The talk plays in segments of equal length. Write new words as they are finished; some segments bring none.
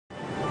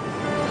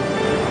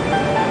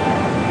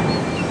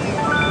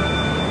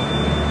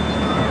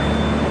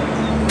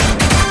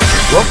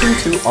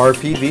Welcome to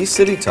RPV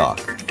City Talk.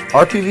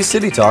 RPV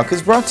City Talk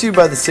is brought to you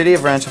by the City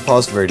of Rancho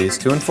Palos Verdes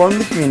to inform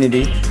the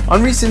community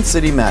on recent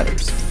city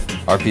matters.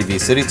 RPV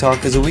City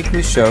Talk is a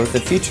weekly show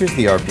that features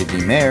the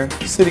RPV mayor,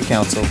 city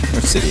council,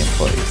 or city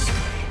employees.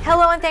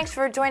 Hello and thanks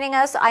for joining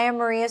us. I am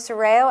Maria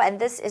Sorreo and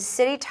this is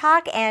City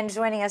Talk, and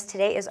joining us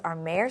today is our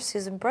mayor,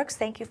 Susan Brooks.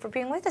 Thank you for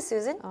being with us,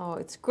 Susan. Oh,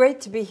 it's great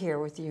to be here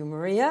with you,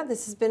 Maria.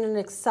 This has been an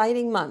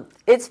exciting month.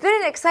 It's been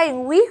an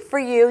exciting week for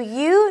you.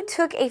 You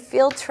took a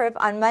field trip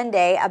on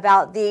Monday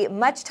about the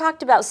much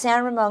talked about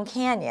San Ramon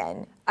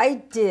Canyon.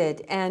 I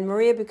did, and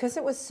Maria, because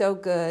it was so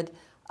good,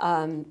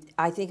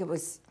 I think it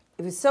was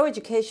so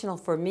educational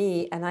for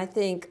me, and I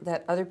think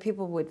that other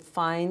people would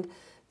find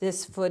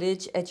this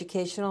footage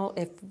educational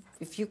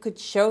if you could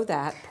show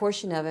that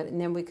portion of it, and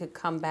then we could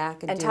come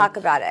back and talk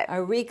about it. A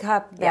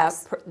recap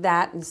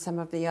that and some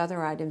of the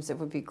other items. It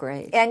would be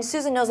great. And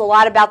Susan knows a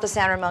lot about the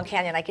San Ramon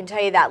Canyon, I can tell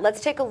you that.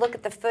 Let's take a look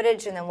at the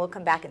footage and then we'll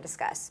come back and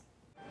discuss.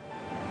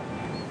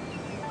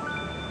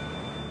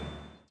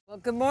 Well,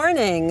 good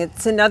morning.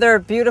 It's another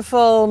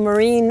beautiful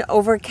marine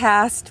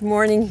overcast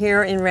morning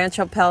here in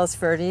Rancho Palos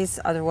Verdes,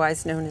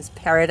 otherwise known as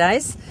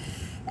Paradise.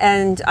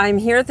 And I'm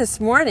here this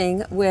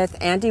morning with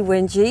Andy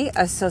Winge,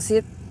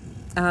 Associate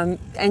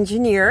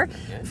Engineer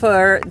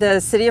for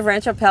the City of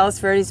Rancho Palos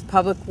Verdes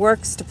Public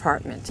Works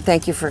Department.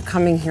 Thank you for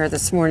coming here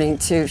this morning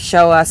to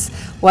show us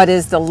what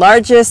is the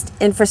largest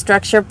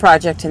infrastructure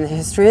project in the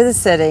history of the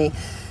city,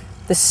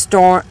 the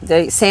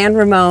San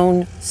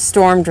Ramon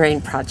Storm Drain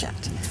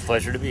Project. It's a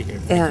pleasure to be here.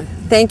 Yeah,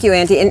 thank you,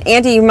 Andy. And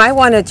Andy, you might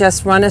want to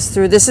just run us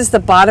through. This is the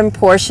bottom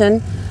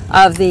portion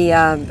of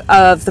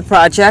the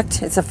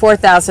project. It's a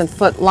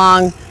 4,000-foot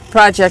long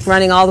project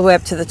running all the way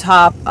up to the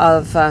top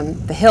of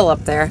the hill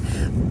up there.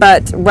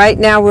 But right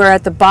now we're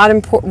at the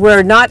bottom.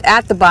 We're not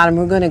at the bottom.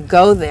 We're going to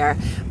go there.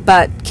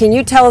 But can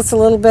you tell us a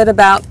little bit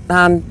about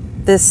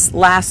this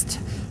last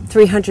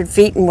 300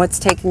 feet and what's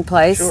taking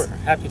place? Sure,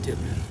 happy to.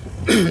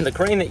 The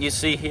crane that you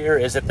see here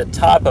is at the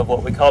top of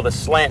what we call the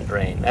slant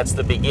drain. That's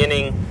the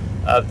beginning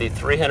of the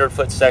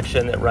 300-foot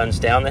section that runs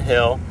down the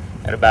hill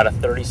at about a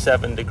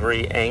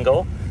 37-degree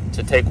angle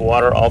to take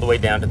water all the way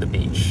down to the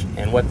beach.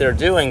 And what they're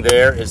doing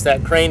there is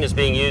that crane is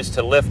being used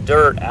to lift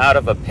dirt out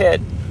of a pit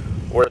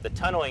where the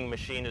tunneling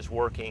machine is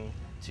working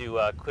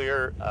to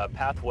clear a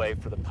pathway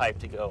for the pipe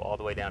to go all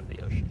the way down to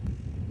the ocean.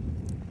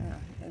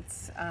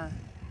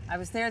 I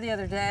was there the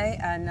other day,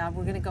 and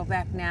we're going to go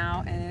back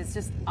now, and it's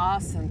just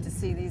awesome to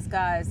see these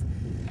guys.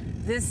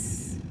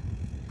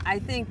 I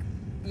think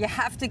you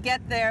have to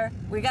get there.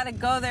 We got to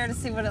go there to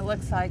see what it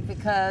looks like,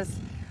 because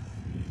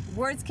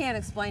words can't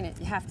explain it.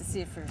 You have to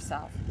see it for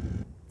yourself.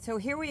 So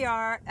here we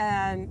are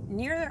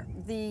near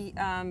the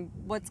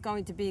what's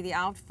going to be the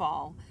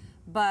outfall.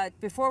 But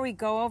before we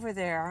go over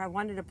there, I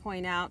wanted to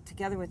point out,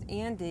 together with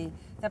Andy,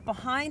 that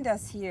behind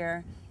us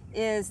here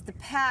is the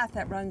path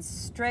that runs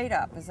straight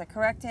up. Is that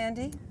correct,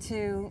 Andy?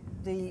 To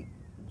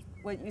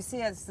what you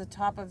see as the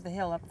top of the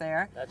hill up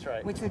there. That's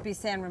right. Which would be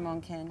San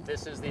Ramon Canyon.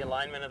 This is the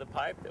alignment of the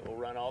pipe that will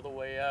run all the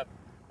way up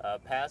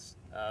past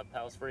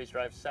Palos Verdes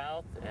Drive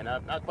South and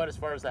up, not quite as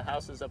far as the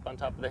houses up on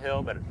top of the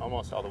hill, but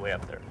almost all the way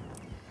up there.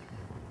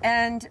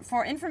 And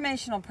for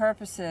informational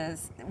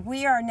purposes,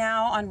 we are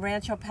now on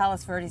Rancho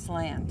Palos Verdes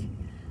land.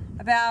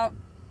 About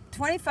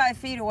 25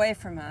 feet away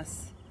from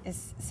us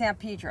is San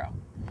Pedro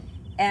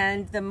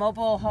and the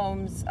mobile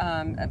homes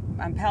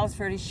on Palos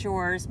Verdes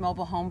Shores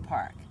Mobile Home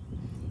Park.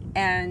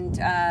 And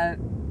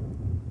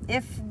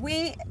if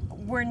we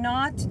were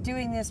not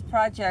doing this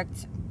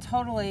project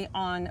totally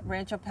on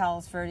Rancho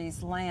Palos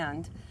Verdes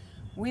land,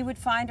 we would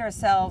find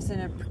ourselves in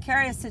a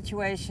precarious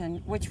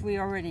situation, which we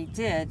already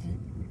did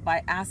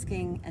by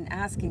asking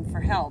for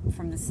help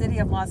from the City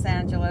of Los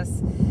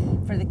Angeles,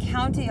 for the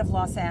County of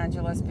Los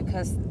Angeles,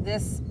 because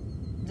this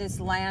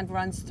land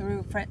runs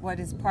through what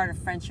is part of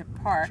Friendship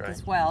Park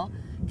as well,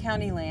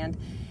 county land.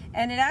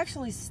 And it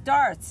actually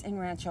starts in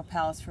Rancho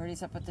Palos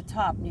Verdes up at the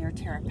top near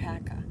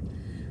Tarapaca.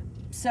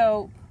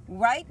 So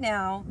right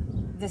now,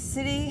 the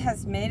city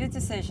has made a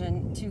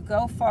decision to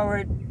go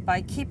forward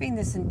by keeping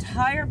this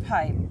entire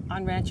pipe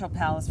on Rancho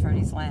Palos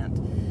Verdes land.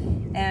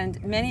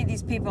 And many of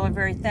these people are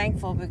very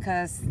thankful,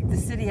 because the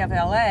city of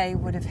LA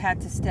would have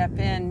had to step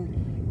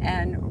in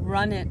and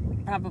run it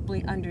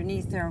probably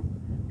underneath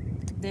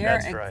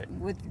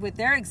with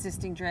their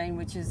existing drain,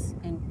 which is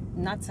in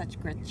not such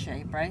great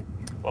shape, right?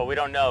 Well, we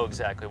don't know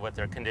exactly what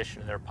their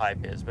condition of their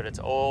pipe is, but it's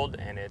old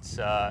and it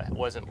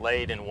wasn't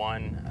laid in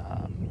one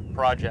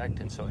project,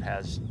 and so it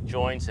has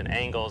joints and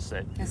angles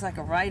that it's like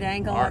a right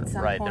angle at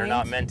some point. They're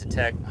not meant to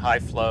detect high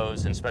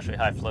flows, and especially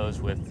high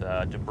flows with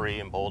debris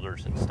and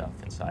boulders and stuff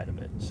inside of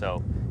it.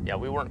 So yeah,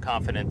 we weren't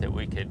confident that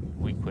we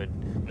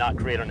could not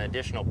create an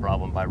additional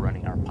problem by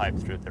running our pipe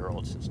through their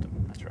old system.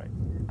 That's right.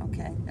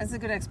 Okay, that's a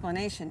good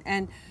explanation.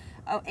 And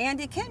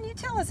Andy, can you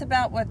tell us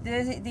about what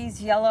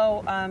these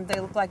yellow, they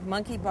look like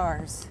monkey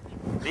bars?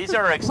 These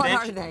are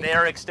extensions. They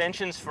are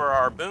extensions for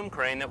our boom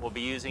crane that we'll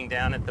be using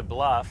down at the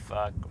bluff.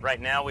 Right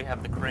now we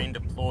have the crane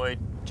deployed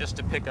just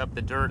to pick up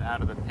the dirt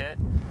out of the pit.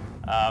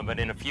 But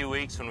in a few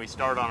weeks, when we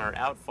start on our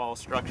outfall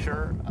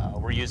structure,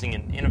 we're using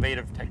an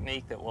innovative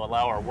technique that will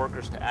allow our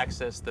workers to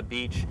access the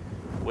beach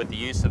with the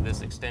use of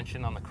this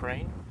extension on the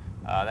crane.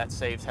 That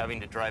saves having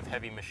to drive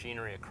heavy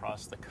machinery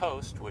across the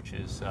coast, which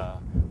is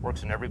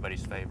works in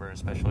everybody's favor,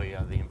 especially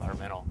the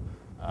environmental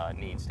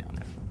needs down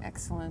there.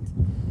 Excellent.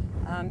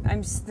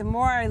 The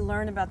more I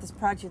learn about this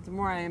project, the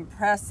more I'm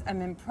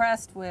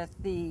impressed with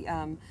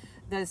the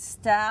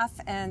staff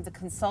and the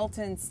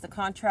consultants, the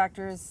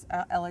contractors,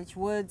 LH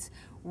Woods,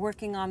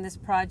 working on this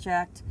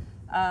project.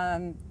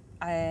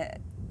 I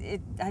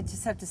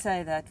just have to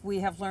say that we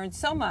have learned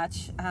so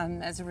much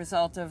as a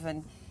result of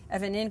an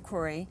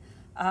inquiry,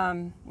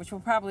 which will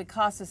probably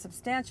cost a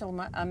substantial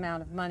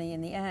amount of money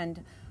in the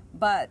end.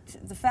 But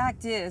the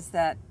fact is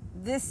that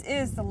this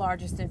is the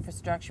largest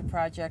infrastructure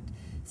project.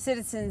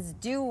 Citizens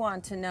do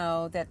want to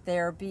know that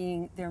they're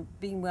being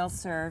well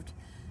served,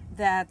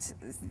 that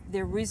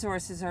their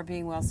resources are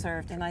being well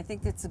served, and I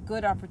think it's a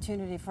good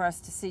opportunity for us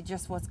to see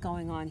just what's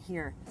going on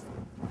here.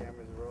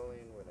 Camera's rolling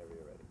whenever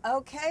you're ready.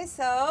 Okay,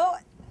 so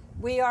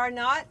we are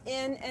not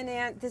in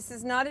this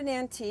is not an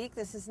antique.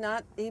 This is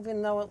not,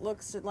 even though it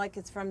looks like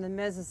it's from the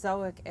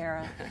Mesozoic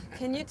era.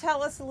 Can you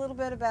tell us a little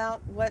bit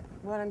about what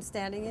I'm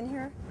standing in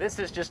here? This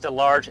is just a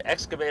large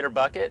excavator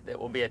bucket that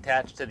will be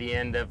attached to the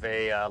end of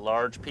a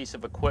large piece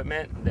of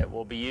equipment that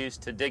will be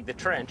used to dig the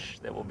trench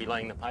that will be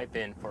laying the pipe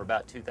in for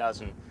about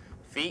 2,000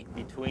 feet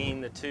between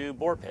the two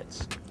bore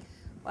pits.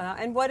 Wow,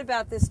 and what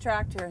about this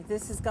tractor?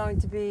 This is going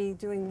to be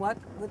doing what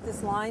with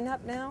this line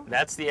up now?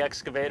 That's the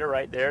excavator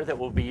right there that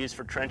will be used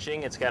for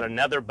trenching. It's got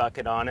another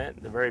bucket on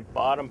it. The very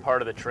bottom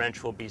part of the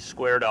trench will be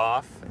squared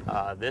off.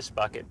 This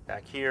bucket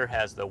back here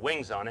has the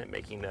wings on it,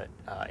 making it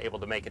able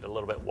to make it a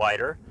little bit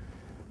wider.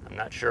 I'm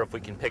not sure if we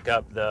can pick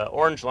up the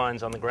orange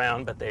lines on the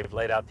ground, but they've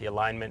laid out the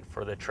alignment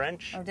for the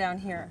trench. Oh, down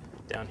here.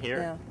 Down here.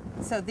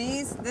 Yeah. So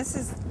this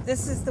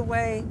is the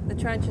way the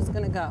trench is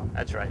going to go.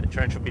 That's right. The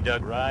trench will be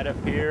dug right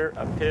up here,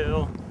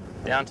 uphill,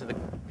 down to the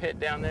pit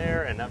down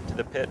there, and up to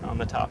the pit on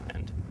the top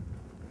end.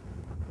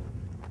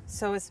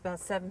 So it's about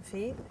 7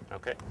 feet?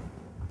 Okay.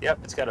 Yep,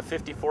 it's got a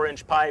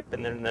 54-inch pipe,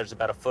 and then there's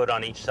about a foot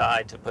on each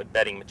side to put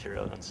bedding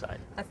material inside.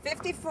 A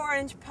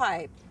 54-inch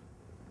pipe.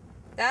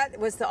 That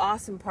was the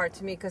awesome part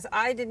to me, because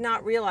I did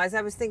not realize.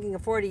 I was thinking the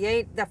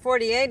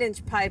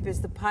 48-inch pipe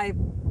is the pipe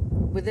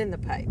within the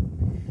pipe.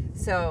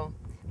 So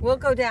we'll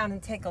go down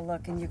and take a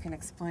look, and you can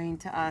explain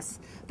to us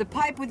the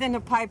pipe within the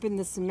pipe and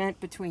the cement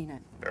between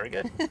it. Very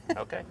good.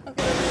 Okay.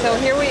 So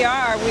here we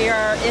are. We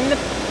are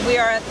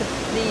at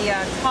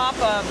the top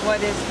of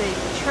what is the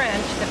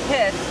trench, the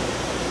pit,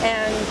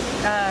 and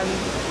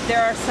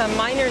there are some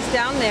miners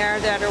down there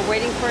that are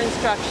waiting for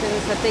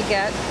instructions that they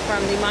get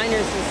from the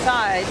miners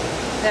inside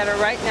that are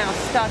right now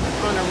stuck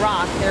on a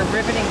rock. They're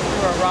riveting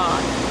through a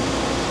rock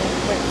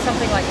with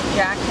something like a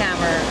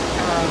jackhammer.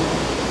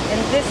 And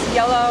this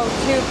yellow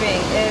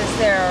tubing is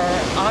their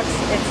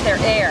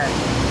air,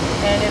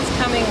 and it's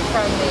coming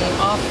from the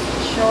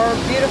offshore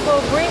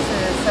beautiful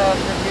breezes of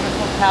the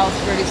beautiful Palos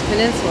Verdes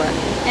Peninsula.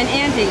 And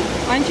Andy,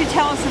 why don't you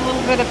tell us a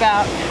little bit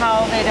about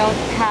how they don't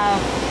have,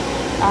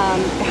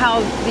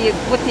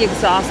 what the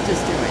exhaust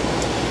is doing?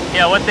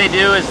 Yeah, what they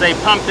do is they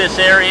pump this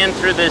air in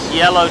through this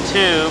yellow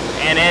tube,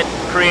 and it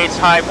creates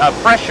high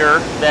pressure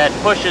that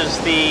pushes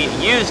the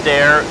used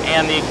air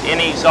and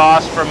any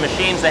exhaust from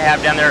machines they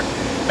have down there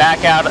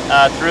back out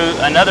through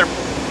another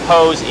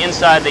hose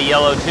inside the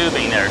yellow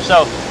tubing there.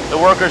 So the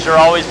workers are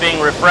always being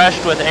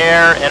refreshed with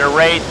air at a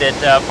rate that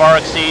far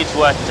exceeds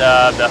what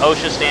the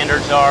OSHA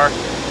standards are,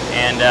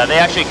 and they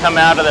actually come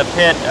out of the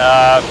pit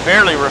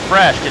fairly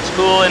refreshed. It's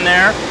cool in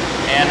there,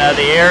 and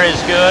the air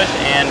is good,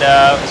 and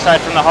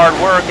aside from the hard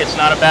work, it's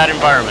not a bad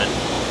environment.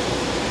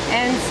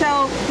 And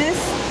so this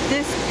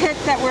pit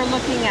that we're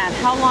looking at,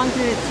 how long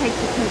did it take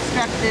to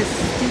construct this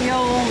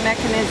steel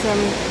mechanism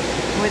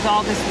with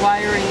all this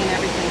wiring and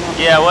everything?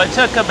 Yeah, well, it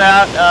took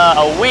about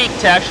a week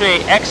to actually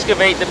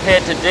excavate the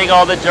pit, to dig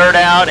all the dirt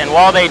out, and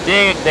while they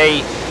dig,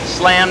 they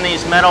slam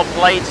these metal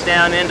plates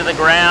down into the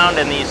ground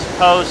and these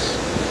posts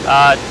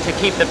to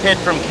keep the pit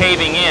from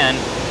caving in.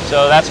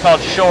 So that's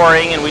called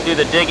shoring, and we do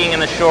the digging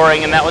and the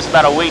shoring, and that was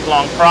about a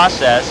week-long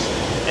process.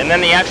 And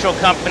then the actual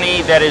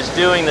company that is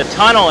doing the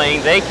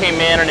tunneling, they came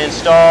in and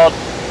installed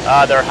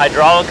their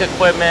hydraulic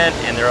equipment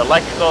and their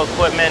electrical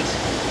equipment,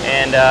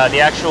 and the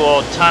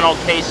actual tunnel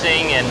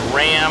casing and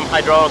ram,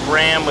 hydraulic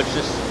ram, which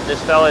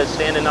this fella is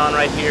standing on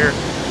right here.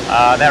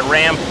 That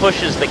ram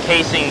pushes the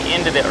casing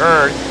into the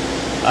earth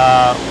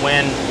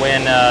when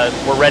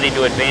we're ready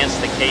to advance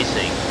the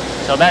casing.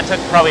 So that took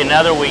probably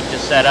another week to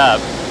set up,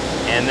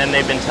 and then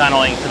they've been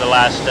tunneling for the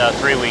last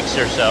 3 weeks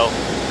or so.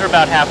 They're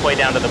about halfway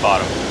down to the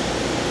bottom.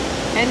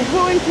 And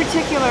who in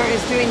particular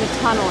is doing the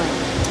tunneling?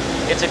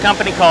 It's a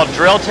company called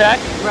Drill Tech.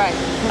 Right,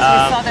 because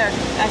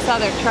I saw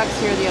their trucks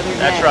here the other day.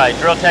 That's right.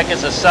 Drill Tech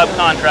is a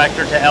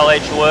subcontractor to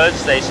LH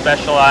Woods. They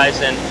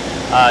specialize in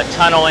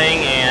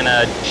tunneling and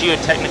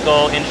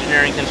geotechnical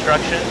engineering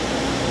construction.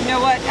 You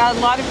know what, a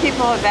lot of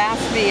people have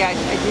asked me, I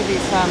do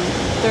these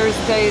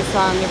Thursdays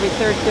on every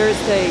third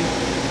Thursday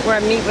where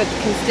I meet with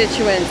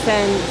constituents,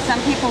 and some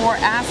people were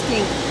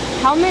asking,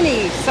 how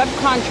many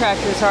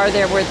subcontractors are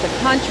there with the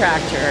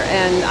contractor?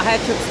 And I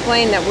had to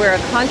explain that we're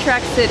a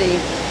contract city.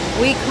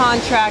 We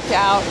contract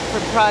out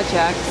for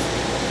projects,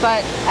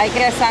 but I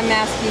guess I'm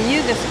asking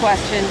you this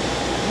question.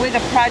 With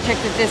a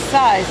project of this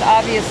size,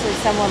 obviously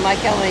someone like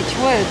LH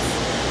Woods,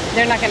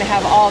 they're not going to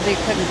have all the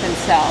equipment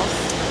themselves.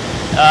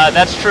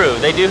 That's true.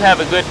 They do have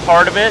a good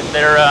part of it.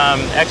 They're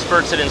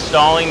experts at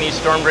installing these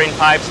storm drain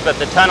pipes, but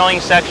the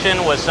tunneling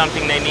section was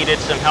something they needed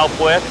some help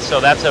with,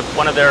 so that's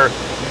one of their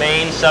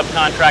main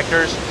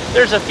subcontractors.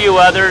 There's a few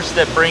others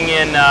that bring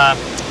in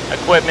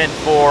equipment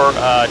for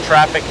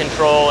traffic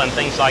control and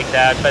things like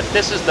that, but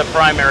this is the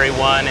primary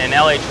one, and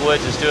LH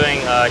Woods is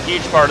doing a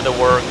huge part of the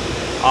work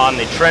on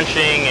the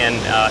trenching and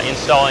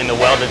installing the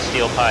welded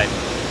steel pipe.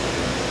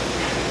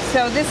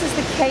 So this is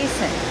the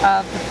casing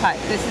of the pipe.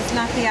 This is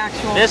not the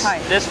actual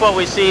pipe. This what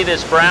we see,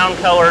 this brown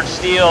colored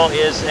steel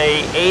is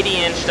a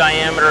 80-inch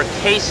diameter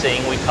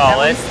casing, we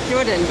call it. That was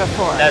stood in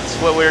before. That's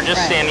what we were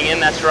just standing in,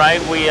 that's right.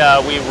 We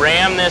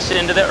ram this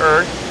into the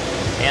earth,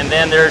 and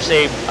then there's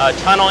a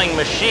tunneling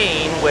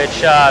machine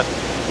which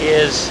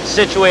is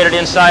situated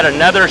inside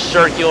another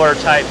circular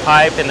type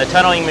pipe, and the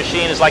tunneling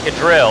machine is like a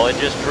drill. It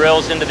just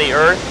drills into the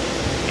earth,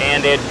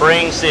 and it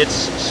brings its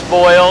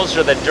spoils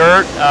or the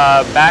dirt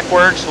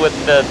backwards with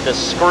the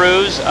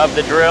screws of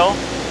the drill,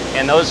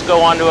 and those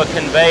go onto a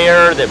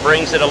conveyor that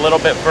brings it a little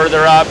bit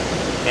further up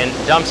and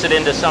dumps it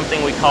into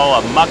something we call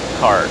a muck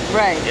cart.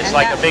 Right. It's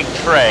like a big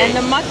tray. And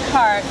the muck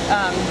cart,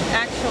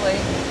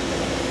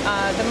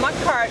 the muck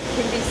cart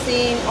can be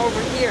seen over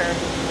here.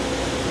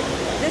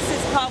 This is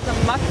called the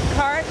muck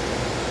cart.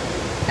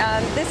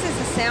 This is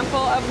a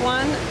sample of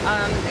one,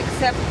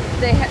 except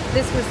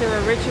this was their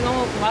original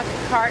muck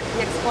cart,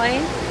 he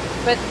explained,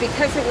 but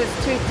because it was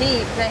too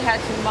deep, they had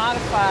to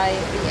modify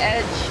the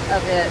edge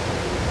of it,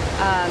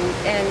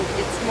 and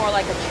it's more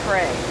like a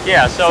tray.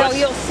 Yeah, so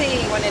you'll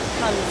see when it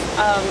comes,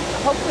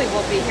 hopefully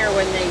we'll be here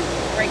when they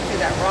break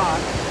through that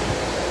rock.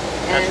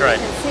 And that's right.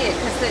 you can see it,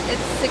 because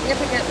it's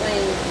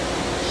significantly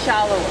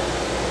shallower.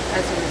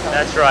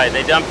 That's right.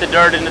 They dump the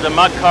dirt into the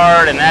muck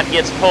cart, and that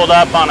gets pulled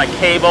up on a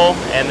cable,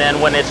 and then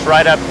when it's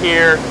right up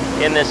here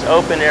in this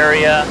open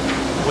area,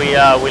 we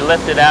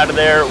lift it out of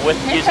there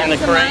using the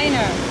crane.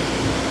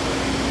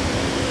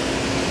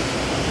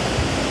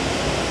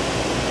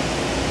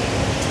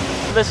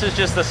 This is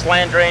just the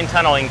slant drain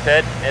tunneling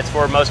pit. It's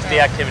where most of the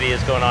activity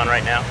is going on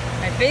right now.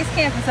 Right, base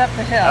camp is up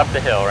the hill. Up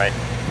the hill, right.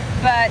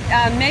 But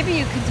maybe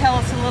you can tell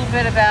us a little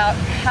bit about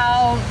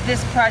how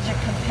this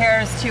project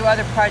compares to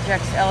other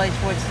projects LH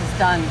Woods has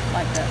done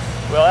like this.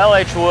 Well,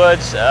 LH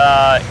Woods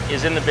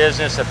is in the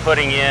business of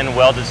putting in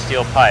welded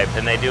steel pipe,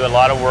 and they do a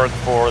lot of work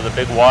for the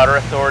big water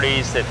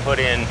authorities that put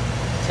in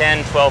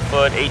 10,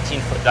 12-foot,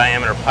 18-foot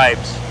diameter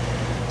pipes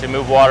to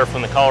move water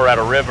from the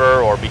Colorado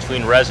River or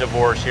between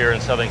reservoirs here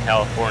in Southern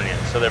California.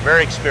 So they're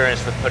very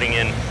experienced with putting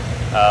in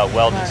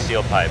welded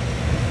steel pipe.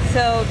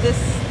 So this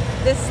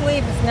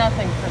sleeve is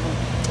nothing for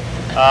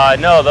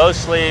them? No, those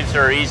sleeves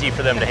are easy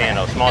for them to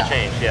handle. Small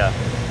change, yeah.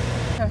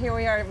 So here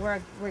we are,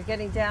 we're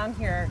getting down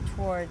here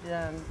toward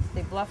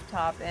the bluff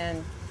top,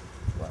 and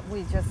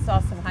we just saw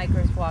some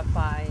hikers walk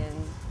by,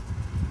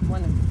 and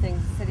one of the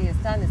things the city has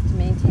done is to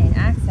maintain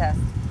access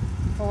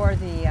for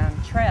the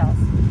trails.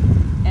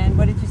 And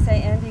what did you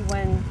say, Andy,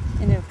 when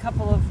in a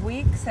couple of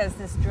weeks, as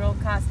this drill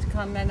has to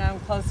come in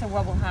closer,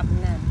 what will happen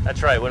then?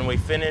 That's right. When we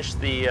finish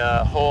the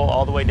hole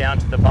all the way down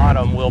to the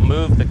bottom, we'll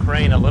move the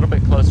crane a little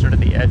bit closer to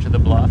the edge of the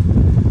bluff,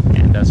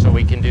 and so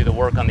we can do the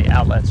work on the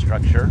outlet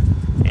structure.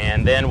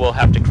 And then we'll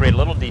have to create a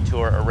little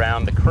detour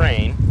around the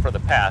crane for the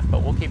path,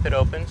 but we'll keep it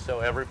open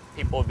so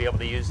people will be able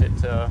to use it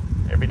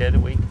every day of the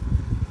week,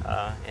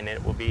 and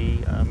it will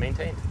be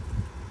maintained.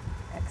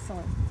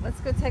 Excellent. Let's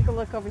go take a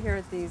look over here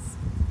at these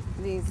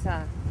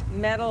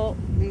metal,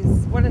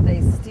 what are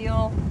they,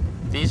 steel?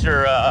 These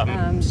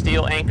are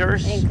steel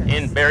anchors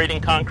buried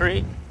in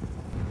concrete.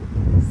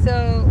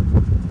 So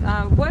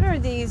what are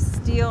these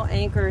steel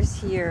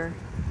anchors here?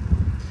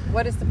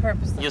 What is the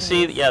purpose of You'll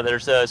see, yeah,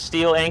 there's a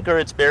steel anchor.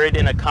 It's buried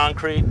in a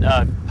concrete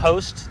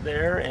post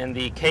there, and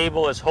the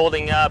cable is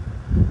holding up,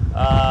 it's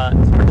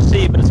hard to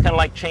see, but it's kind of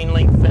like chain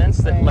link fence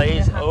that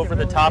lays over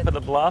the top of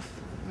the bluff.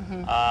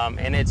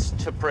 And it's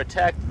to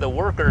protect the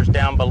workers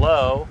down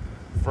below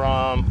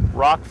from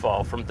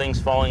rockfall, from things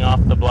falling off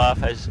the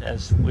bluff.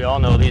 As we all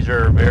know, these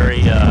are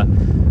very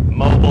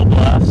mobile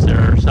bluffs.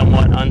 They're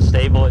somewhat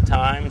unstable at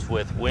times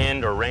with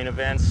wind or rain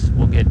events.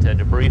 We'll get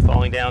debris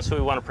falling down, so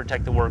we want to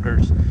protect the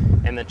workers.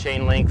 And the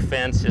chain link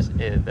fence,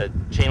 the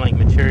chain link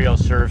material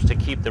serves to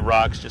keep the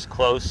rocks just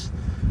close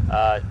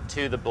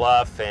to the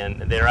bluff,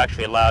 and they're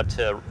actually allowed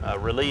to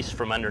release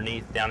from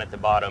underneath down at the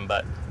bottom,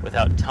 but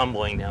without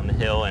tumbling down the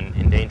hill and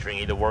endangering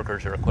either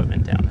workers or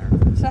equipment down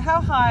there. So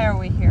how high are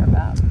we here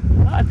about?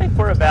 I think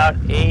we're about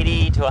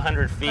 80 to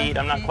 100 feet.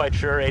 I'm not quite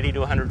sure, 80 to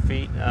 100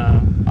 feet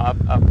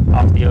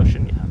off the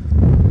ocean,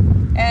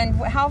 yeah. And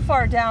how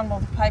far down will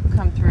the pipe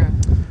come through?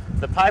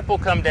 The pipe will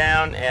come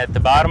down. At the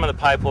bottom of the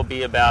pipe will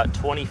be about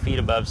 20 feet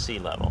above sea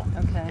level.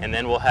 Okay. And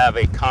then we'll have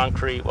a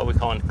concrete, what we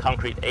call a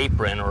concrete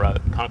apron or a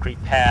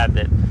concrete pad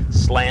that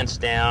slants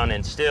down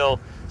and still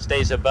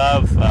stays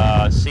above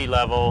sea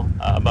level,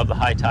 above the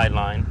high tide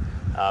line.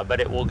 But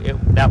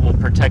that will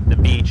protect the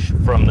beach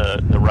from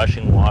the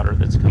rushing water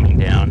that's coming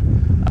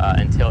down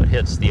until it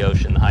hits the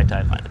ocean, the high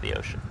tide line of the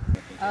ocean.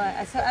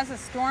 So as a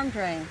storm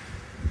drain,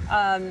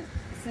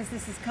 since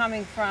this is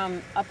coming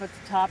from up at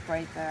the top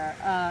right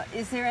there,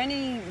 is there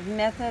any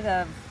method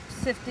of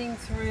sifting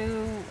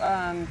through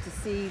to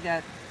see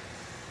that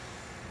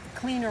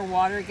cleaner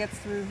water gets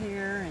through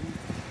here? And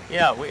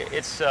yeah,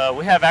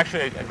 we have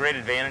actually a great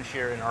advantage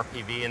here in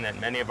RPV in that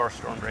many of our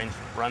storm drains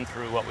run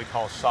through what we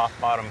call soft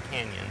bottom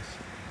canyons.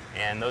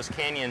 And those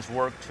canyons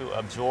work to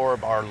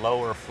absorb our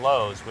lower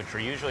flows, which are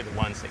usually the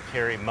ones that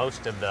carry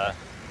most of the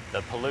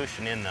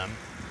pollution in them.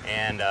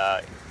 And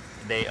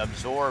they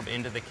absorb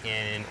into the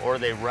canyon or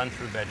they run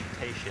through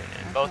vegetation.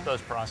 And both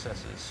those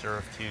processes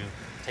serve to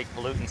take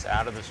pollutants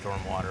out of the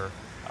stormwater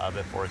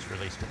before it's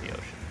released to the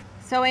ocean.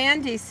 so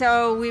Andy,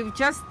 so we've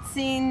just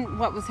seen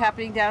what was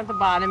happening down at the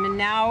bottom, and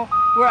now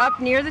we're up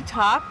near the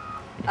top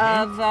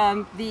of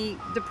the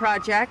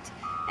project.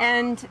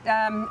 And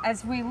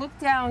as we look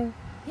down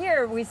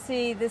here, we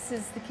see this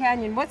is the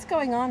canyon. What's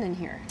going on in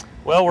here?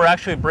 Well, we're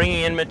actually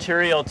bringing in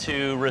material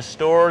to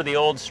restore the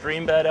old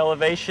stream bed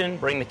elevation,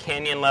 bring the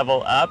canyon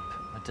level up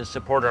to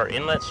support our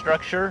inlet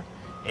structure,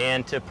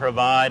 and to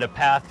provide a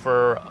path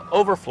for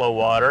overflow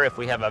water. If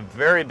we have a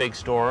very big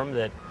storm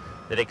that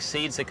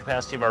exceeds the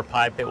capacity of our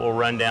pipe, it will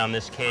run down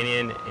this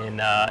canyon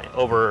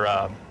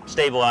over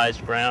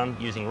stabilized ground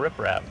using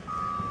riprap.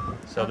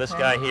 So this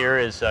guy here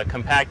is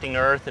compacting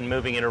earth and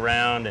moving it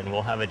around, and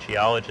we'll have a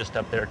geologist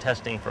up there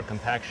testing for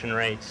compaction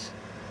rates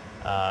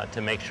to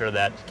make sure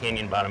that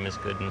canyon bottom is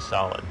good and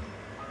solid.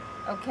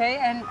 Okay,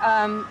 and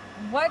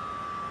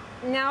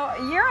now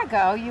a year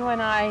ago you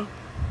and I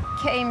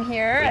came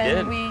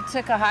here we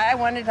took a hike. I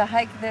wanted to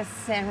hike this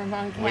San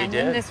Ramon Canyon. We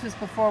did. This was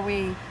before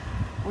we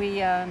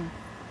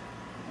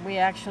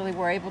actually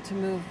were able to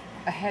move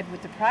ahead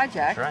with the project.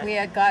 That's right. We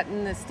had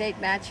gotten the state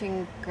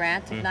matching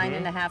grant of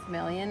 $9.5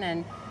 million,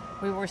 and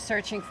we were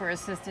searching for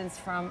assistance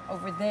from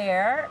over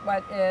there,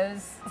 what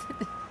is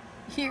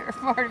here,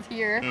 part of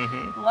here,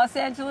 Los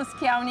Angeles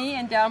County,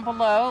 and down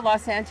below,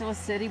 Los Angeles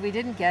City. We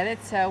didn't get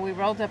it, so we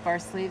rolled up our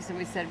sleeves and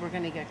we said we're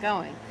going to get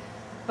going.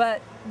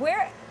 But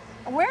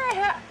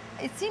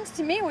it seems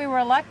to me we were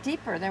a lot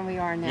deeper than we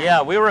are now.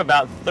 Yeah, we were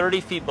about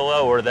 30 feet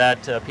below where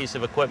that piece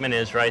of equipment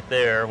is right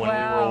there when we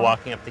were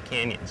walking up the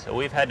canyon. So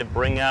we've had to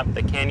bring up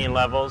the canyon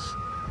levels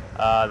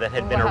that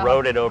had been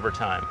eroded over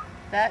time.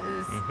 That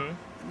is,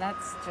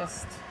 that's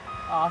just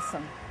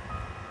awesome.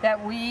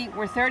 That we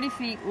were 30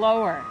 feet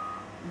lower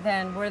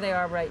than where they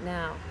are right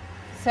now.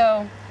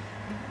 So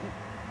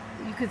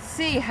you could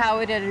see how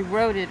it had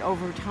eroded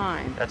over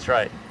time. That's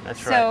right,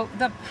 that's right. So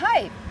the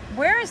pipe,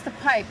 where is the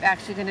pipe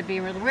actually going to be?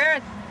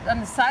 We're on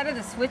the side of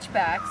the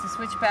switchbacks. The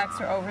switchbacks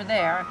are over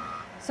there.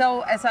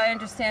 So as I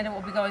understand it,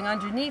 we'll be going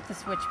underneath the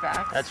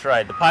switchbacks. That's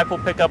right. The pipe will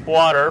pick up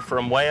water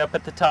from way up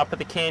at the top of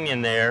the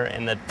canyon there,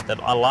 and the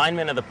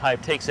alignment of the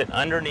pipe takes it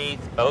underneath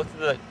both of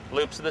the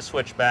loops of the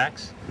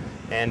switchbacks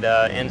and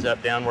ends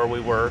up down where we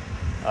were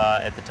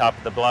at the top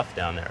of the bluff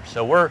down there.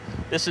 So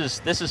this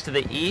is to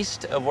the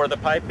east of where the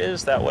pipe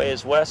is. That way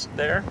is west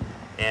there.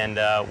 And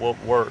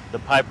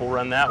the pipe will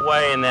run that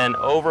way, and then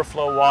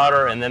overflow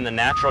water, and then the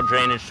natural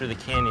drainage through the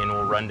canyon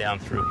will run down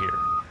through here.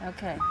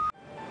 Okay.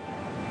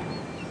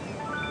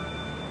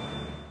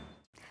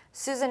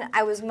 Susan,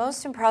 I was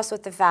most impressed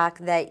with the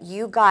fact that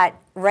you got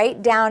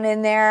right down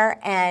in there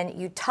and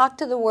you talked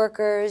to the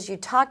workers, you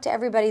talked to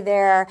everybody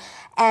there,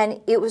 and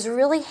it was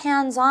really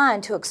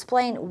hands-on to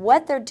explain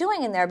what they're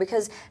doing in there,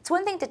 because it's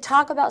one thing to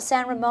talk about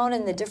San Ramon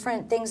and the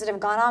different things that have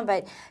gone on,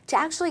 but to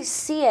actually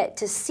see it,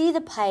 to see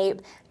the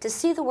pipe, to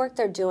see the work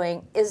they're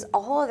doing is a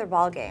whole other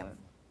ballgame.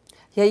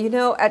 Yeah, you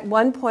know, at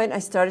one point I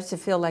started to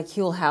feel like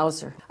Huell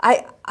Hauser.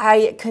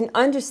 I can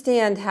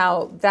understand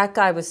how that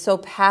guy was so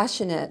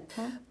passionate,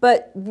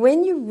 but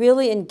when you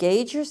really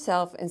engage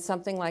yourself in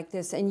something like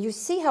this and you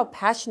see how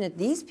passionate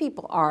these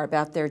people are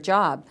about their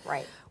job,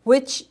 right,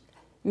 which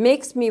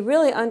makes me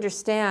really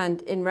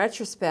understand in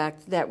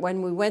retrospect that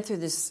when we went through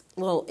this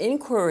little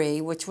inquiry,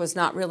 which was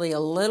not really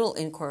a little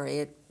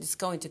inquiry, it's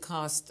going to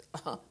cost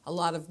a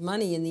lot of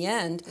money in the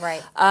end,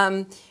 right.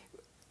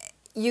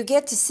 You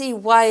get to see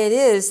why it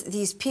is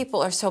these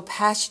people are so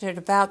passionate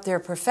about their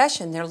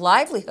profession, their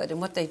livelihood, and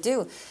what they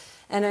do.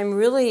 And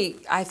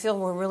I feel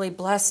we're really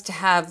blessed to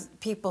have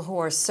people who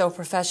are so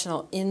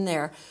professional in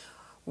there,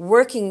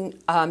 working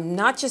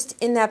not just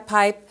in that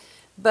pipe,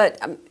 but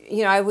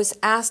you know, I was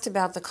asked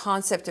about the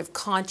concept of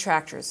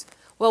contractors.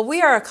 Well, we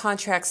are a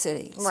contract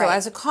city. Right. So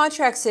as a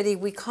contract city,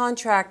 we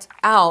contract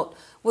out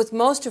with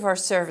most of our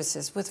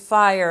services, with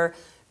fire,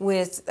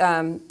 with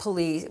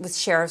police, with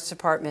sheriff's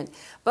department.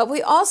 But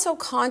we also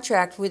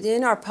contract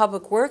within our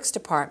public works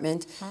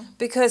department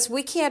because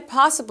we can't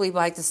possibly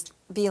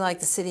be like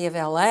the city of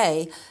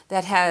LA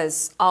that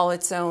has all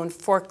its own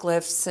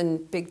forklifts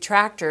and big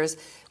tractors.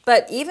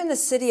 But even the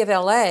city of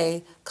LA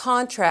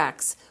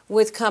contracts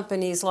with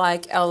companies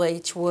like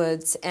LH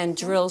Woods and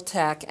Drill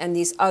Tech and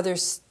these other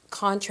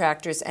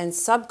contractors and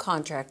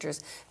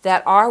subcontractors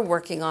that are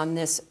working on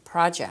this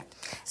project.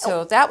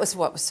 So that was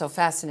what was so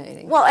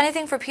fascinating. Well, and I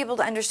think for people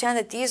to understand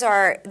that these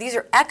are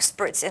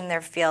experts in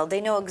their field. They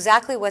know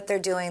exactly what they're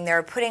doing.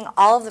 They're putting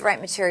all of the right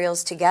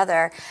materials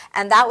together,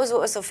 and that was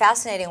what was so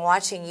fascinating,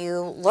 watching you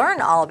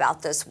learn all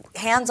about this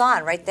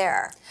hands-on right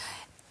there.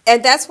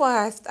 And that's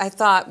why I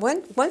thought,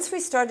 once we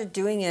started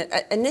doing it,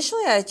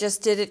 initially I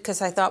just did it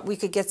because I thought we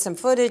could get some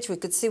footage, we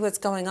could see what's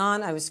going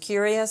on, I was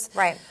curious.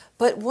 Right.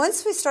 But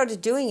once we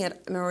started doing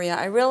it, Maria,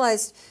 I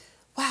realized,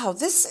 wow,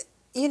 this,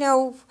 you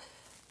know,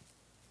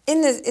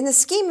 in the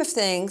scheme of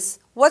things,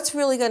 what's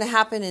really going to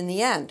happen in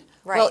the end?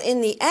 Right. Well,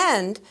 in the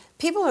end,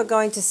 people are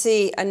going to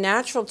see a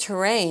natural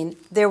terrain.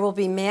 There will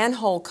be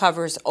manhole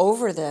covers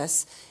over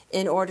this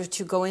in order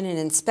to go in and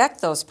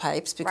inspect those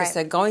pipes, because right.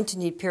 they're going to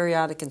need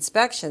periodic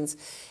inspections.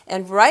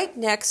 And right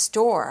next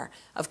door,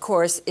 of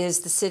course, is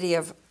the city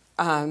of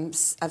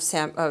Los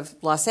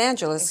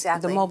Angeles,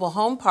 exactly. the mobile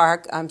home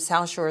park,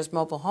 South Shores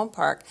Mobile Home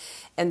Park.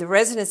 And the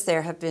residents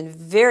there have been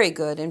very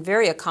good and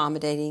very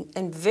accommodating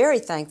and very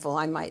thankful,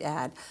 I might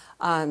add,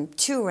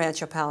 to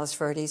Rancho Palos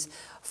Verdes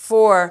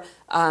for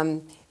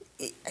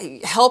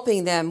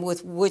helping them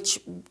with which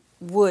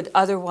would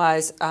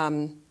otherwise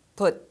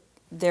put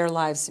their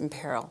lives in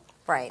peril,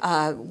 right.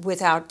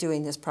 Without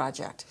doing this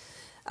project.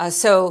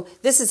 So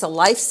this is a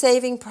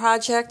life-saving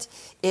project.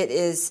 It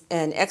is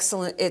an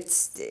excellent.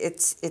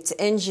 It's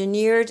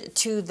engineered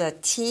to the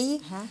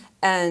T, mm-hmm.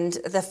 and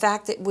the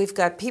fact that we've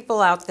got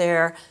people out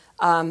there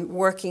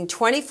working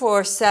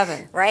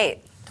 24/7.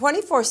 Right.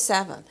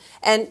 24/7,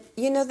 and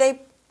you know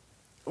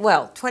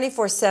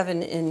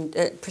 24/7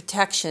 in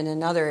protection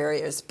in other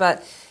areas,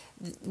 but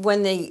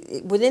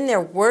within their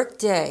work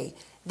day,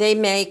 they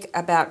make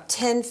about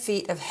 10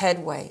 feet of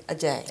headway a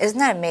day. Isn't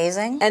that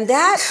amazing? And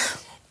that,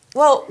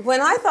 well,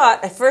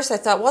 at first I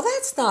thought, well,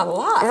 that's not a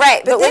lot.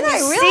 Right, but then when I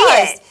you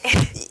realized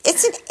see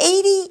it's an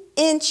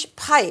 80-inch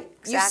pipe.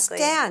 Exactly.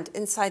 You stand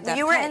inside that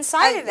You pipe. were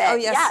inside of it, oh,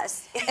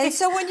 yes. And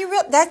so when you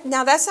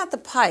now that's not the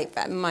pipe,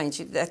 mind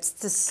you, that's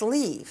the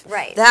sleeve.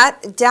 Right.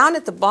 That, down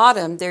at the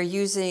bottom, they're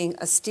using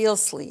a steel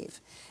sleeve.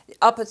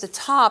 Up at the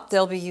top,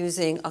 they'll be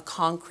using a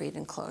concrete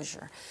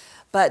enclosure.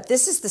 But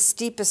this is the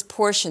steepest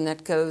portion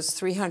that goes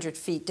 300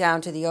 feet down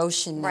to the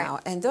ocean now.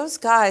 Right. And those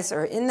guys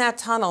are in that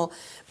tunnel.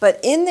 But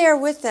in there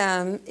with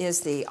them is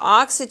the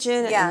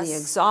oxygen yes. and the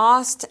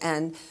exhaust.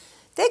 And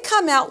they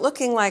come out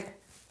looking like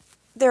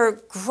they're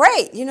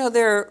great. You know,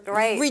 they're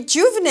right.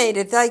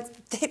 rejuvenated. Like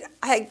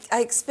I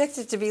expect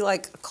it to be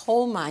like a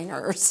coal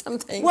miner or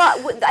something. Well,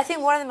 I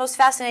think one of the most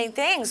fascinating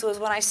things was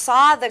when I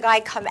saw the guy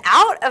come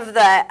out of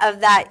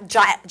that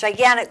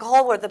gigantic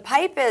hole where the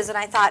pipe is, and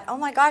I thought, oh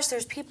my gosh,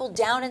 there's people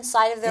down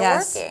inside of there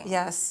working.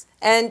 Yes,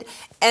 and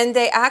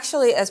they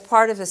actually, as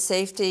part of a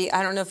safety,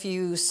 I don't know if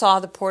you saw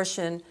the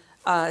portion,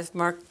 if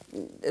Mark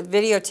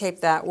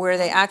videotaped that, where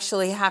they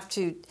actually have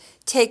to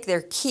take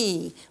their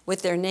key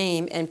with their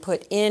name and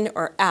put in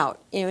or out,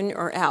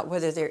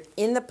 whether they're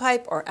in the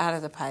pipe or out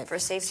of the pipe. For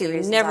safety reasons,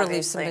 reasons, never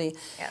obviously. leave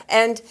somebody. Yeah.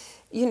 And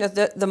you know,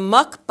 the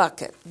muck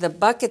bucket, the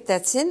bucket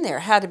that's in there,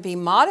 had to be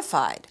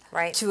modified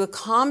right. to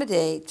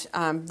accommodate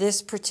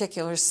this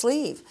particular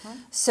sleeve.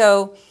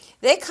 So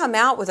they come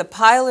out with a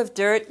pile of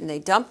dirt and they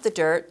dump the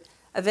dirt.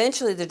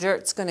 Eventually the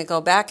dirt's going to go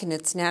back in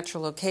its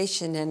natural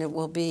location and it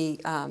will be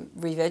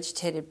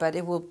revegetated, but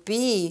it will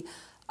be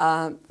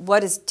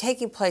what is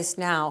taking place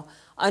now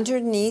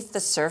underneath the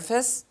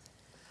surface.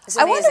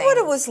 I wonder what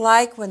it was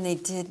like when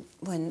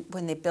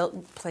they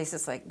built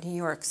places like New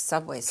York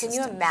subway system. Can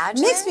you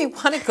imagine? It makes me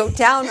want to go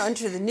down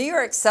under the New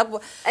York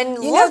subway.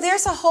 And you know,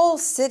 there's a whole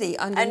city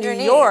underneath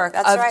New York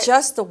of right.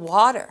 just the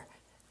water.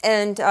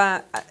 And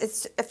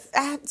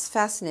it's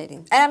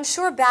fascinating. And I'm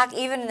sure back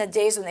even in the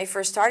days when they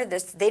first started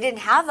this, they didn't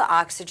have the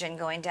oxygen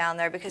going down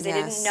there because they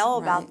didn't know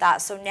about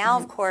that. So now,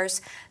 of course,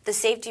 the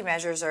safety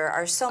measures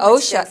are so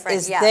much different. OSHA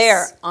is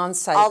there on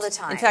site. All the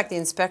time. In fact, the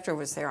inspector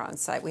was there on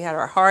site. We had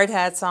our hard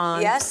hats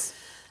on. Yes,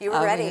 you were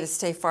ready. We had to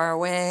stay far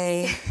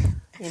away.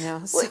 You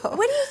know, so.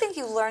 What do you think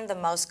you learned the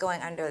most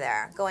going under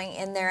there, going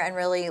in there and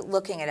really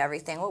looking at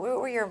everything? What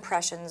were your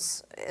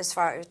impressions as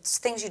far as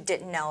things you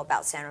didn't know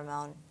about San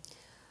Ramon?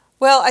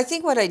 Well, I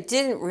think what I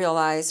didn't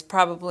realize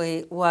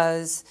probably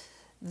was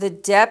the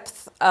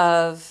depth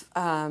of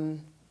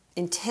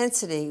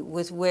intensity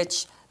with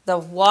which the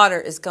water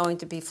is going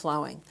to be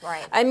flowing.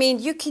 Right. I mean,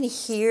 you can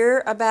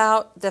hear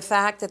about the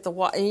fact that the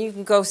water, and you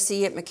can go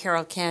see at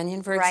McCarroll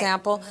Canyon, for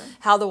example,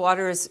 how the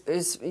water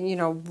is you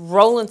know,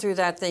 rolling through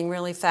that thing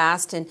really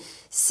fast, and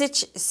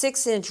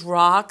 6-inch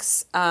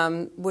rocks,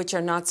 which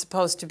are not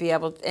supposed to be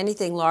able,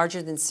 anything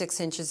larger than 6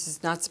 inches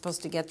is not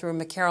supposed to get through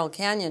McCarroll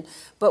Canyon.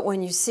 But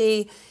when you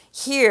see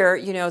here,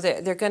 you know,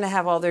 they're going to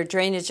have all their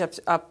drainage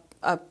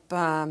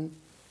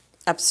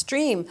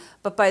upstream,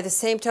 but by the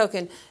same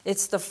token,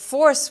 it's the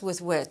force with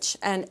which,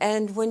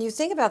 and when you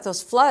think about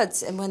those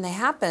floods and when they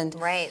happened,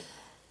 right,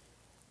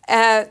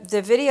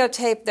 The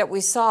videotape that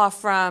we saw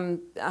from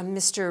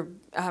Mr.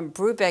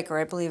 Brubaker,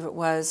 I believe it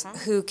was,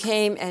 who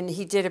came and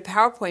he did a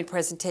PowerPoint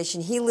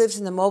presentation. He lives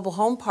in the mobile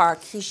home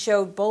park. He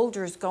showed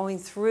boulders going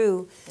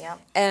through,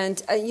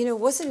 and you know,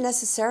 it wasn't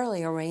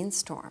necessarily a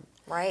rainstorm.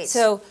 Right.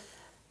 So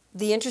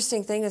the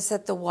interesting thing is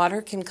that the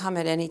water can come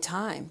at any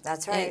time.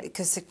 That's right.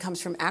 Because it comes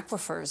from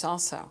aquifers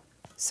also.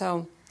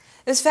 So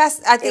it was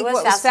fast. I think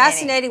what was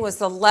fascinating was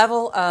the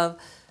level of.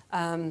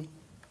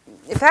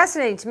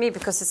 Fascinating to me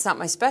because it's not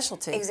my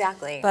specialty.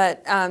 Exactly.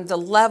 But the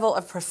level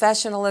of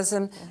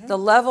professionalism, the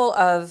level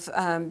of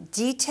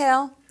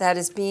detail that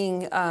is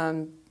being,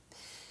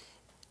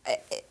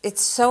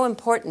 it's so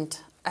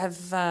important.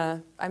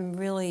 I'm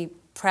really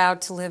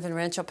proud to live in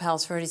Rancho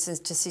Palos Verdes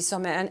and to see so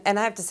many. And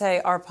I have to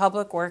say, our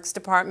Public Works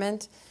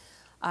Department.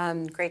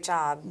 Great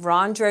job.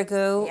 Ron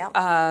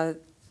Dragu,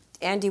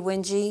 Andy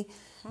Wingy,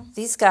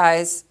 these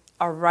guys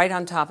are right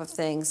on top of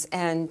things.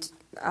 And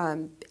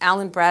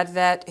Alan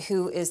Bradvet,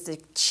 who is the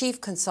chief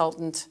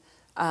consultant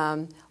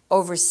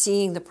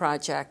overseeing the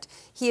project,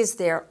 he is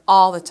there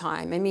all the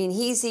time. I mean,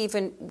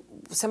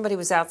 somebody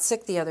was out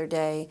sick the other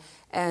day,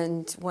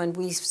 and when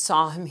we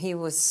saw him, he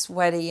was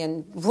sweaty,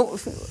 and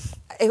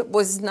it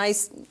was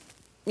nice,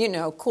 you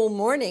know, cool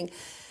morning.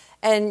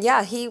 And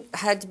yeah, he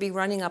had to be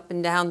running up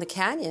and down the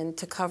canyon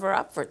to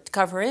cover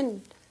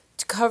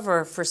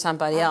for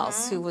somebody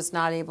else who was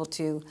not able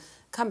to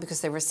come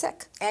because they were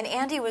sick. And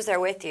Andy was there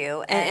with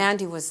you. And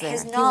Andy was there.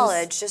 His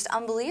knowledge, just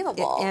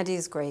unbelievable. Andy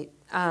is great.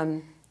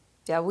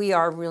 Yeah, we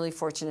are really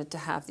fortunate to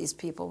have these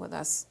people with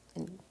us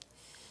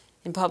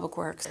in Public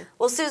Works.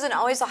 Well, Susan,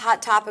 always a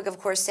hot topic, of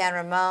course, San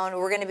Ramon.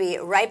 We're going to be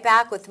right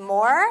back with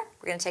more.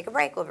 We're going to take a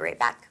break. We'll be right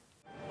back.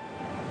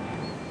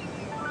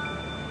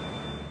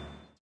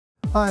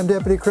 Hi, I'm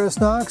Deputy Chris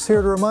Knox,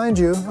 here to remind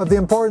you of the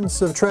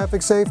importance of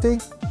traffic safety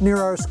near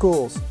our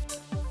schools.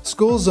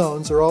 School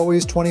zones are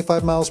always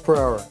 25 miles per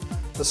hour.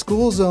 The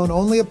school zone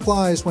only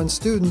applies when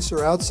students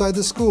are outside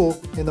the school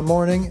in the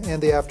morning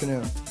and the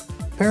afternoon.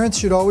 Parents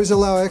should always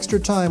allow extra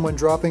time when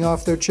dropping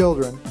off their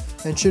children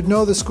and should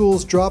know the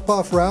school's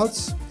drop-off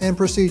routes and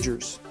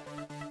procedures.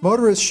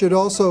 Motorists should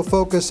also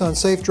focus on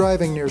safe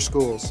driving near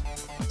schools.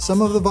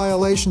 Some of the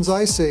violations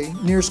I see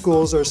near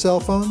schools are cell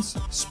phones,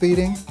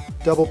 speeding,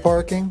 double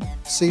parking,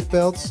 seat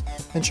belts,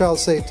 and child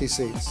safety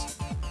seats.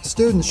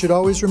 Students should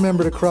always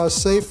remember to cross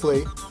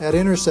safely at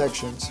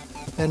intersections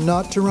and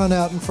not to run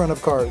out in front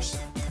of cars.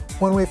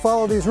 When we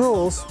follow these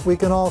rules, we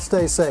can all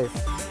stay safe.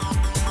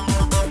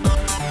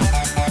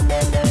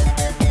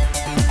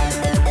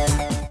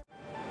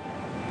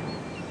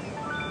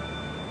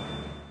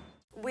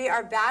 We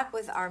are back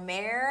with our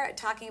mayor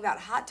talking about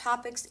hot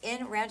topics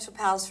in Rancho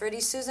Palos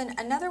Verdes. Susan,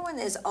 another one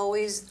is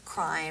always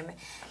crime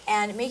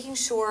and making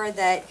sure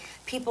that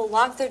people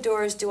lock their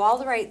doors, do all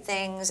the right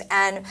things.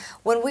 And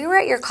when we were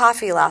at your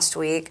coffee last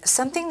week,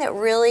 something that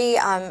really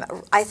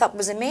I thought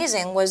was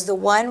amazing was the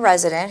one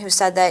resident who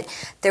said that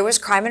there was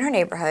crime in her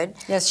neighborhood.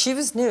 Yes, she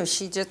was new.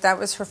 That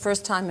was her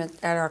first time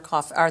at our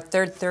coffee. Our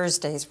third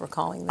Thursdays, we're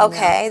calling them.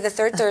 Okay, now. The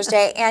third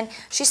Thursday. And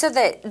she said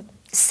that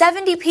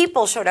 70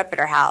 people showed up at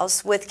her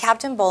house with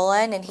Captain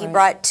Bolin, and he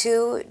brought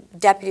 2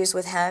 deputies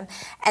with him,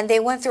 and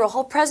they went through a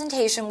whole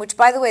presentation, which,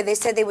 by the way, they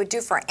said they would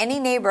do for any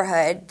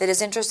neighborhood that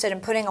is interested in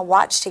putting a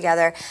watch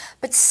together.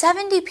 But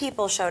 70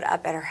 people showed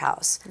up at her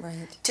house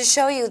to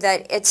show you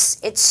that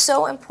it's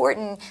so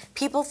important.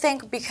 People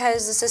think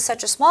because this is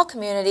such a small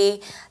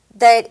community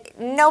that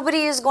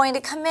nobody is going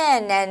to come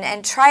in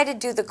and try to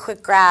do the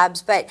quick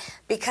grabs, but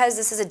because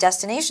this is a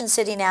destination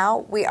city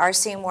now, we are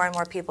seeing more and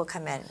more people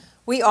come in.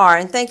 We are,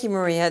 and thank you,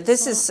 Maria.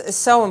 This is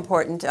so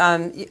important.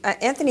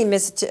 Councilman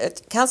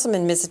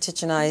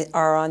Misetich and I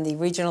are on the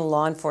Regional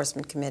Law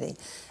Enforcement Committee,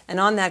 and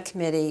on that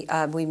committee,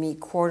 we meet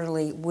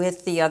quarterly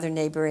with the other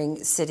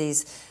neighboring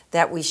cities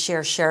that we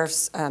share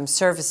sheriff's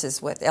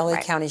services with,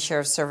 LA County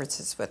Sheriff's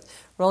Services with,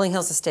 Rolling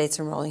Hills Estates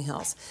and Rolling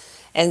Hills.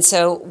 And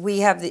so we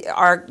have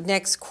our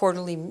next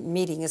quarterly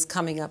meeting is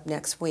coming up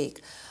next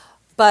week.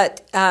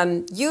 But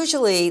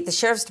usually the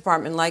Sheriff's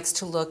Department likes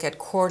to look at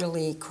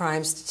quarterly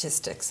crime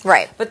statistics.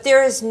 Right. But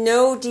there is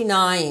no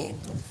denying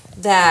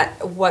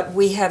that what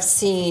we have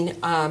seen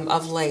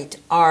of late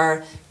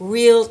are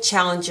real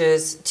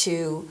challenges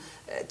to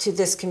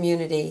this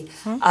community.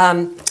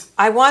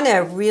 I want to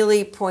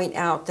really point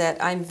out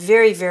that I'm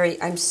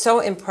I'm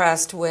so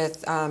impressed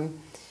with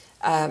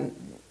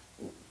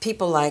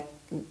people like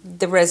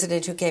the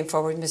resident who came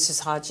forward,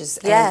 Mrs. Hodges,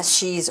 and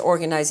she's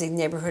organizing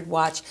Neighborhood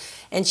Watch,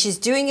 and she's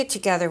doing it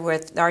together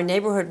with our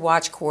Neighborhood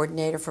Watch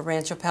coordinator for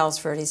Rancho Palos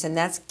Verdes, and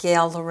that's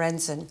Gail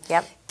Lorenzen.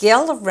 Yep.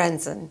 Gail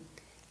Lorenzen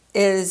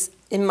is,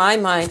 in my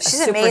mind, she's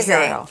a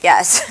superhero. Amazing.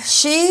 Yes.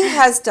 She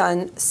has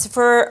done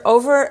for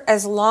over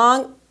as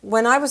long,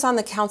 when I was on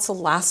the council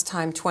last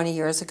time 20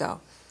 years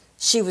ago,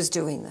 she was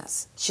doing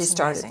this. She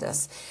started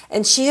this.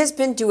 And she has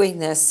been doing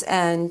this,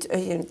 and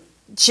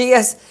she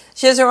has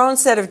her own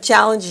set of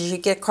challenges. You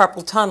get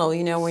carpal tunnel,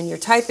 when you're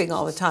typing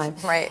all the time.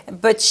 Right.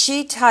 But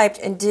she typed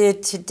and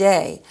did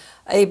today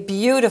a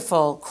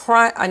beautiful,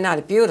 not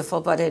a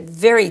beautiful, but a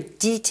very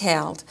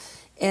detailed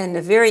and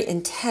a very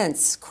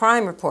intense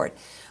crime report,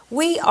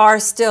 we are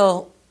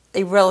still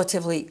a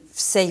relatively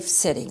safe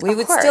city. We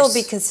would still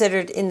be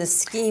considered in the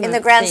scheme in the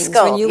of grand things.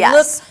 scope, When you yes.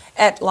 look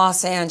at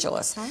Los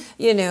Angeles,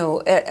 you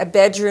know, a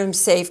bedroom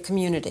safe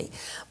community.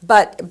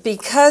 But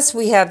because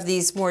we have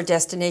these more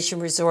destination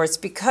resorts,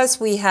 because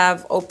we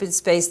have open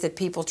space that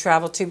people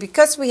travel to,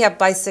 because we have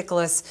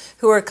bicyclists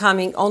who are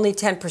coming, only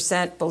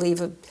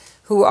 10%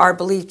 who are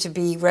believed to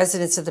be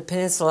residents of the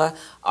peninsula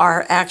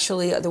are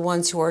actually the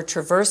ones who are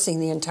traversing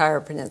the entire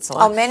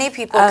peninsula. Oh, many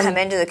people come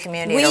into the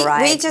community to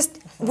ride.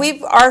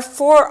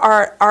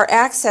 Our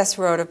access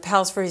road of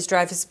Palos Verdes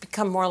Drive has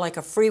become more like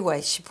a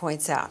freeway, she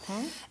points out.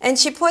 And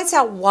she points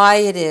out why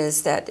it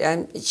is that,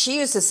 she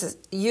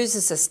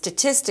uses a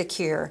statistic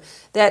here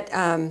that,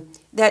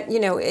 you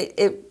know,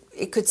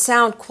 it could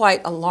sound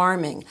quite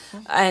alarming.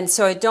 And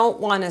so I don't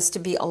want us to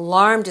be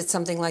alarmed at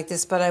something like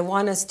this, but I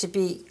want us to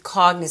be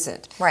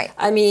cognizant. Right.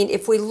 I mean,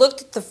 if we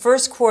looked at the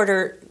first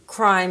quarter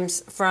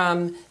crimes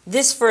from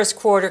this first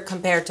quarter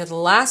compared to the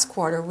last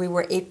quarter, we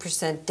were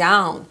 8%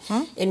 down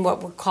in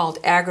what were called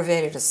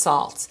aggravated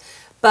assaults.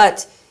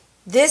 But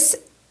this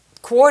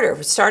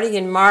quarter, starting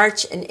in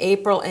March and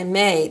April and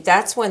May,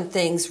 that's when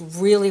things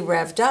really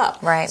revved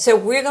up. Right. So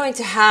we're going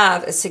to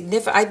have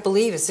I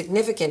believe, a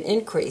significant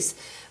increase.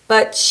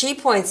 But she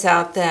points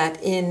out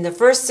that in the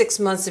first 6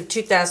 months of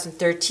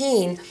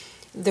 2013,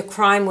 the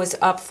crime was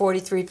up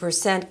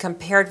 43%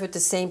 compared with the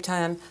same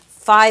time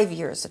 5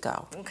 years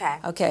ago.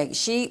 Okay,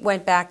 she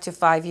went back to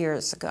 5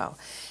 years ago.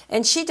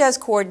 And she does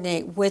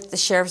coordinate with the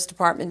Sheriff's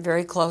Department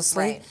very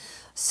closely. Right.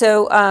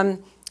 So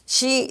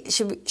she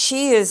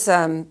is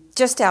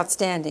just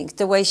outstanding,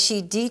 the way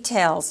she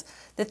details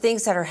the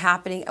things that are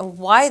happening and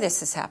why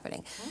this is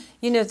happening.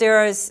 You know,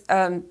 there is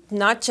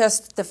not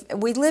just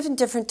we live in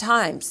different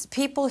times.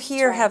 People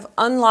here have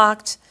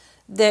unlocked,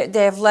 they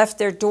have left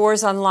their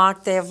doors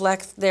unlocked, they have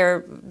left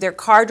their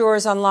car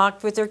doors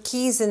unlocked with their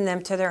keys in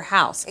them to their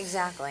house.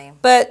 Exactly.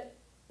 But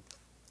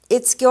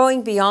it's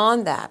going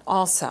beyond that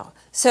also.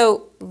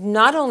 So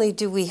not only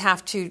do we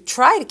have to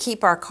try to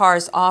keep our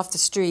cars off the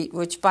street,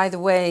 which, by the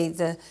way,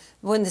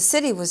 when the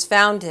city was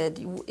founded,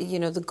 you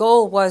know, the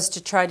goal was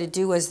to try to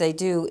do as they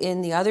do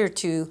in the other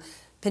two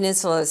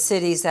peninsula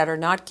cities that are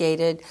not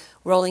gated,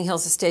 Rolling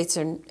Hills Estates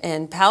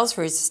and Palos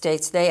Verdes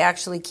Estates. They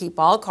actually keep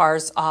all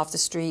cars off the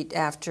street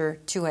after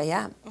 2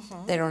 a.m.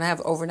 They don't have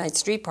overnight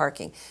street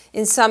parking.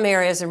 In some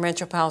areas in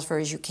Rancho Palos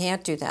Verdes, you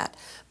can't do that.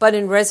 But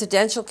in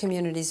residential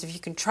communities, if you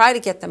can try to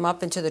get them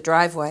up into the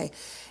driveway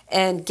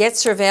and get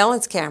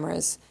surveillance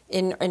cameras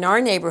in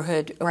our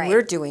neighborhood,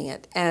 we're doing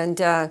it, and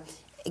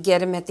get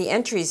them at the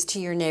entries to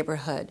your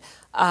neighborhood.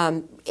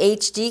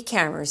 HD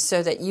cameras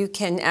so that you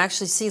can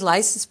actually see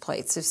license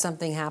plates if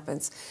something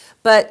happens.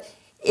 But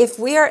if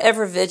we are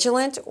ever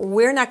vigilant,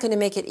 we're not going to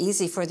make it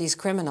easy for these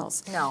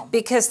criminals. No.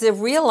 Because the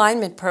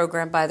realignment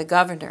program by the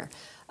governor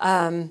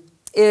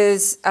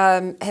has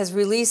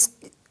released,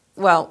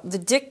 well, the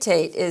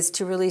dictate is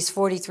to release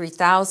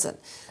 43,000.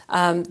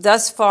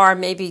 Thus far,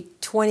 maybe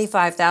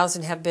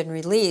 25,000 have been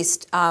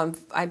released.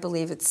 I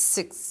believe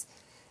it's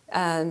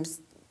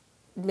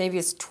maybe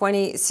it's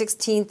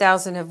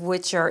 16,000 of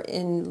which are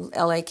in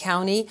LA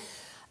County.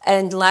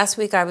 And last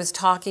week I was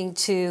talking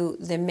to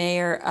the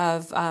mayor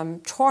of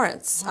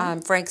Torrance,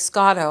 Frank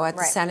Scotto, at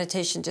the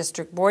Sanitation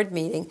District Board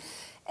meeting,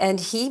 and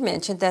he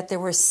mentioned that there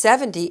were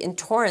 70 in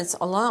Torrance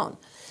alone.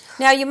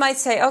 Now you might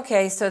say,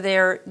 okay, so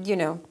they're, you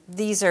know,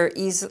 these are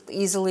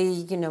easily,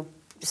 you know,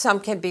 some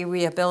can be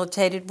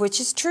rehabilitated, which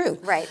is true.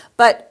 Right.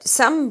 But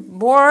some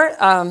more,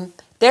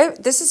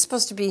 this is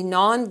supposed to be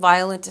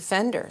non-violent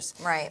offenders.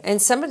 Right.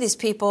 And some of these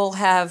people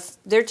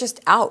they're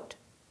just out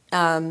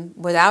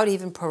without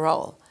even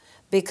parole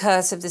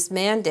because of this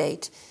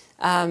mandate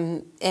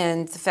and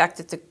the fact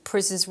that the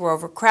prisons were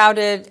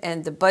overcrowded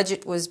and the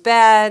budget was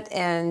bad.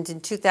 And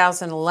in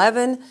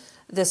 2011,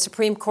 the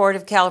Supreme Court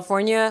of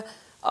California,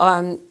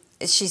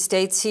 she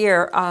states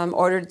here,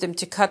 ordered them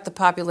to cut the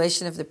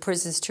population of the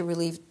prisons to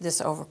relieve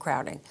this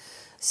overcrowding.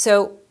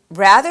 So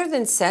rather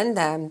than send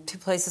them to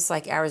places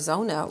like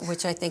Arizona,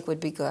 which I think would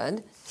be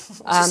good,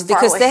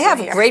 because they have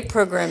a great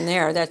program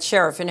there, that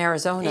sheriff in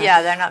Arizona.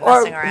 Yeah, they're not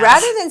messing around.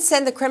 Rather than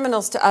send the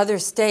criminals to other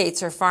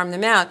states or farm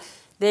them out,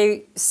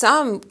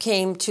 some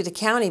came to the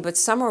county, but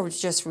some were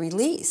just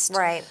released.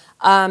 Right.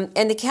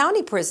 And the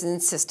county prison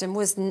system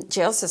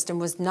jail system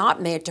was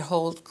not made to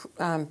hold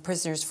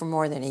prisoners for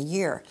more than a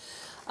year.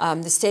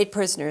 The state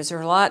prisoners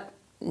are a lot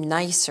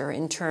nicer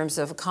in terms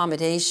of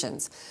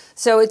accommodations.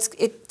 So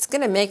it's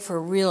going to make for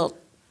a real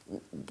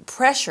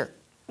pressure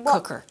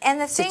cooker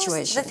and the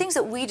situation. things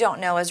that we don't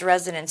know as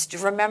residents,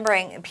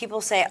 remembering people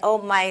say, oh,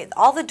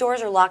 all the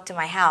doors are locked in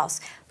my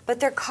house. But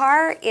their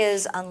car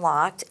is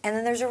unlocked, and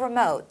then there's a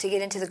remote to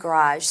get into the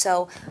garage.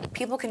 So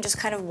people can just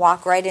kind of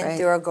walk right in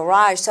through a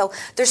garage. So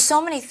there's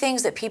so many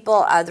things that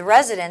people, the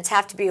residents,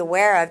 have to be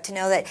aware of to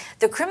know that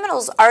the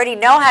criminals already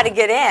know how to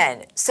get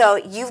in. So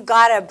you've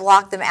got to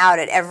block them out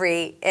at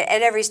every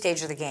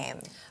stage of the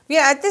game.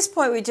 Yeah, at this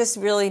point, we just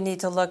really need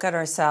to look at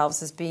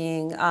ourselves as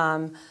being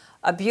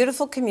a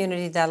beautiful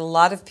community that a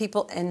lot of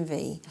people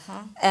envy,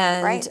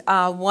 and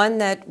one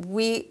that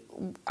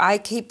I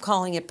keep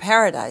calling it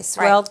paradise.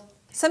 Right. Well,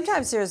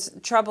 sometimes there's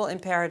trouble in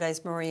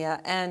paradise, Maria,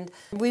 and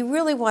we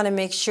really want to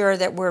make sure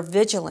that we're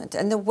vigilant.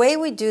 And the way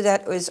we do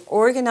that is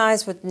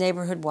organize with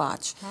Neighborhood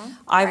Watch.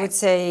 I would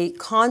say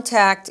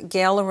contact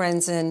Gail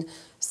Lorenzen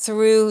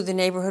through the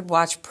Neighborhood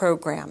Watch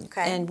program,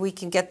 and we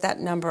can get that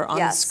number on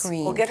the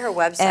screen. We'll get her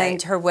website.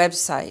 And her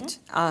website,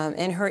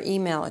 and her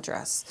email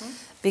address,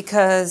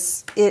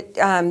 because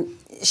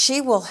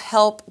she will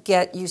help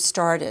get you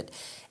started.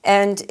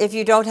 And if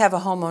you don't have a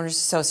homeowners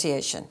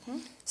association,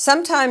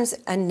 sometimes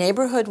a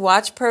Neighborhood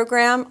Watch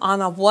program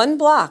on a one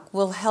block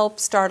will help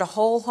start a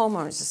whole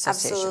homeowners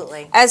association.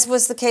 Absolutely. As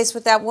was the case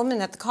with that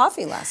woman at the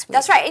coffee last week.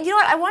 That's right. And you know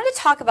what? I wanted to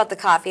talk about the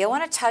coffee. I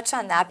want to touch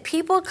on that.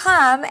 People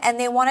come and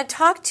they want to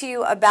talk to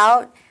you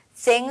about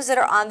things that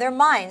are on their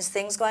minds,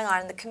 things going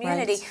on in the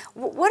community.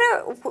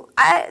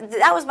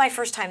 That was my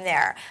first time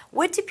there.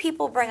 What do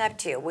people bring up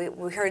to you?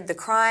 We heard the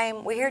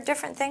crime. We hear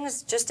different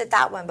things just at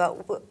that one.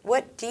 But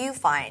what do you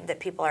find that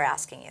people are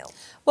asking you?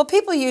 Well,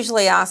 people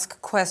usually ask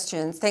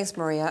questions. Thanks,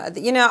 Maria.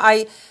 You know,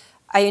 I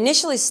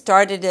initially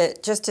started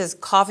it just as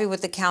Coffee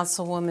with the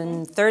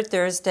Councilwoman, third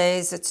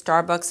Thursdays at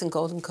Starbucks in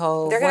Golden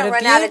Cove. They're going to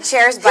run out of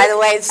chairs, by the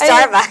way, at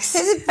Starbucks.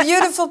 It's a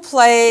beautiful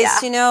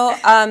place, you know,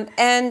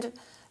 and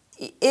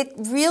it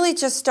really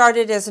just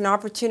started as an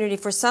opportunity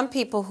for some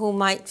people who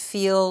might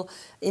feel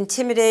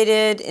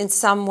intimidated in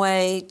some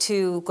way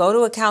to go to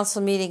a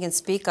council meeting and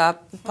speak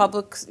up.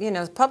 Public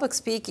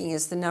speaking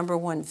is the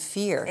 #1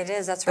 fear. It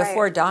is, that's right.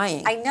 Before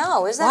dying. I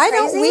know, isn't that Why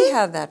crazy? don't we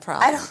have that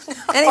problem? I don't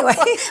know. Anyway.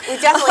 We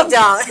definitely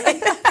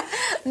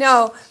don't.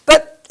 No,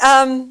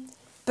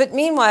 but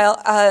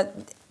meanwhile,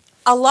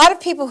 a lot of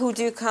people who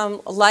do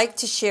come like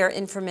to share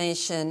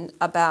information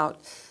about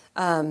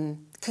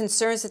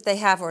concerns that they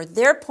have or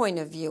their point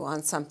of view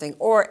on something,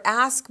 or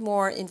ask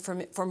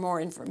for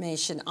more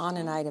information on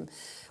an item.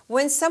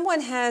 When someone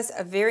has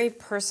a very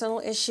personal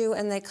issue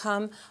and they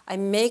come, I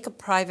make a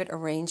private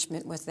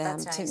arrangement with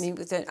them to meet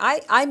with them.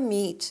 I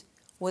meet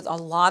with a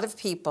lot of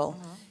people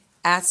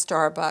at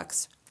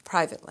Starbucks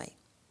privately,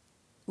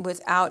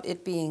 without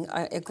it being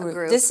a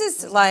group. This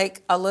is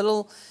like a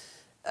little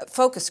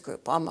focus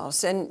group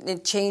almost, and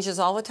it changes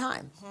all the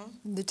time.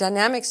 The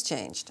dynamics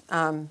changed.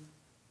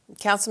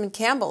 Councilman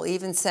Campbell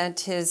even sent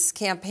his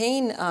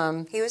campaign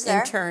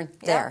intern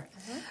there.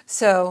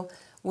 So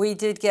we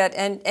did get,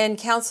 and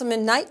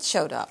Councilman Knight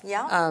showed up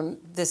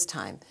this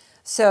time.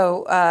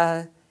 So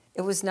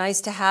it was nice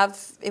to have,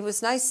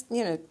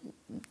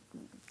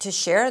 to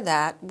share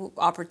that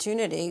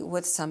opportunity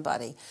with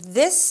somebody.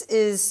 This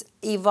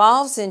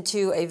evolves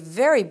into a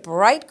very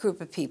bright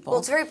group of people. Well,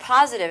 it's very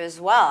positive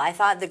as well. I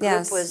thought the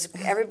group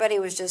everybody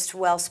was just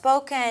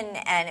well-spoken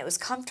and it was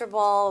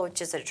comfortable, which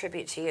is a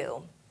tribute to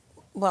you.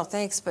 Well,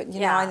 thanks, but you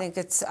know,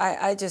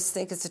 I just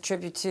think it's a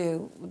tribute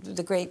to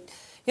the great.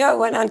 You know, I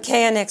went on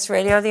KNX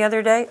radio the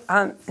other day.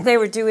 They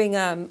were doing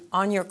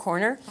On Your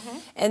Corner,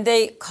 and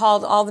they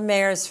called all the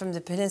mayors from the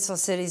Peninsula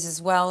cities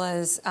as well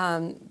as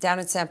down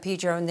in San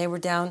Pedro, and they were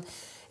down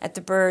at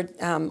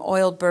the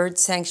Oiled Bird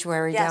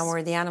Sanctuary down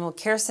where the Animal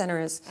Care Center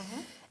is.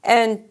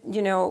 And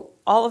you know,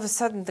 all of a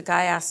sudden, the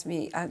guy asked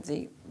me,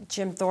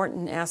 Jim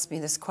Thornton asked me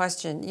this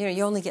question. You know,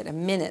 you only get a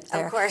minute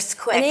there. Of course,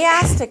 quick. And he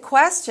asked a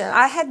question.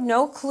 I had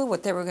no clue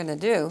what they were going to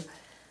do.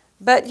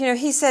 But, you know,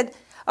 he said,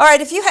 all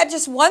right, if you had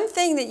just one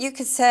thing that you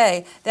could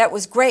say that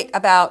was great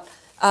about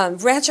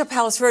Rancho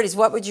Palos Verdes,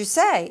 what would you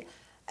say?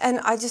 And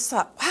I just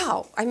thought,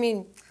 wow, I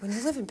mean, when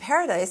you live in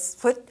paradise,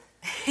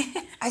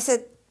 I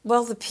said,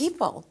 well, the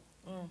people.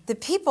 The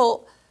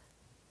people,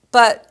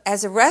 but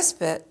as a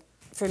respite,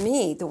 for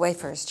me, the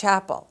Wayfarers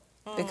Chapel,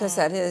 because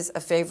that is a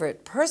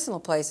favorite personal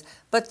place.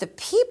 But the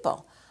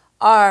people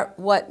are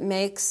what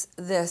makes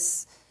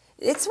this,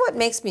 it's what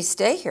makes me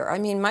stay here. I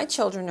mean, my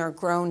children are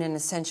grown and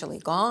essentially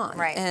gone.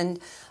 Right. And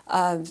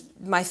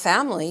my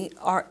family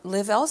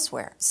live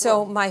elsewhere.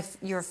 So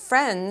your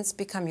friends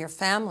become your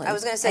family. I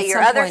was going to say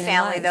your other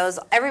family,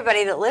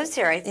 everybody that lives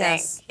here, I think.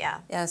 Yes. Yeah.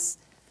 Yes.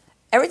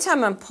 Every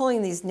time I'm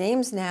pulling these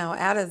names now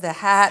out of the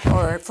hat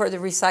or for the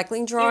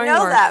recycling drawing,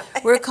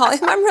 we're calling,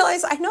 I'm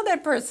realizing I know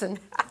that person.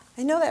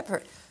 I know that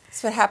person.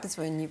 That's what happens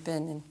when you've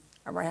been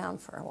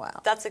around for a while.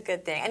 That's a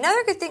good thing.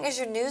 Another good thing is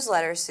your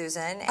newsletter,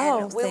 Susan.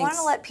 And we want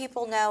to let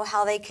people know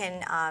how they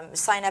can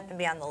sign up and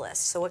be on the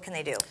list. So what can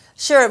they do?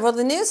 Sure. Well,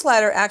 the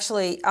newsletter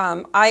actually,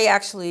 I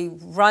actually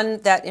run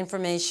that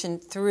information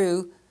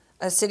through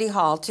City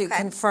Hall to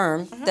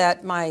confirm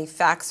that my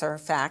facts are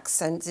facts,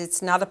 and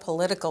it's not a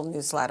political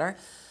newsletter.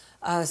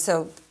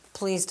 So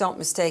please don't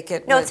mistake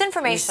it. No, it's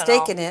informational.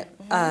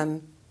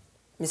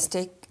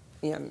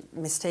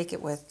 Mistake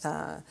it with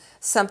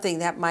something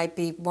that might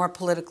be more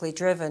politically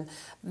driven.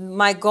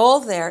 My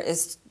goal there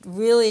is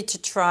really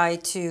to try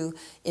to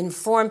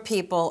inform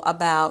people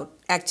about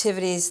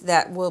activities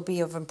that will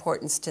be of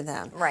importance to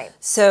them. Right.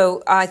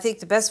 So I think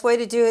the best way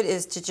to do it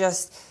is to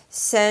just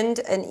send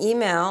an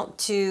email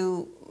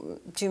to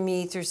to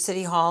me through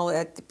City Hall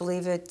at, I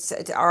believe it's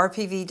at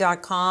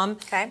rpv.com.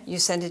 Okay. You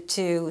send it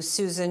to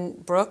Susan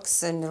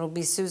Brooks, and it'll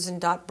be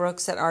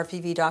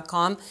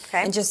susan.brooks@rpv.com.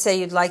 Okay. And just say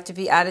you'd like to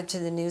be added to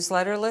the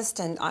newsletter list,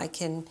 and I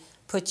can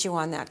put you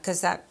on that,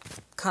 because that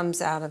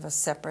comes out of a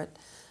separate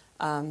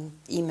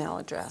email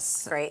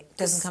address. Great.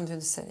 Doesn't come through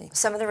the city.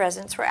 Some of the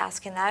residents were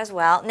asking that as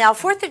well. Now,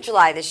 4th of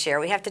July this year,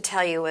 we have to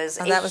tell you, was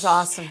that was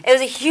awesome. It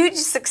was a huge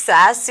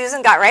success.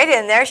 Susan got right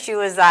in there. She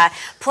was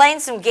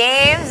playing some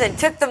games and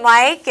took the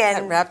mic, and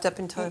Got wrapped up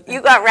in toga. you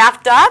got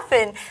wrapped up,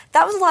 and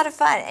that was a lot of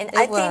fun. And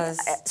I was.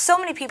 think so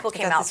many people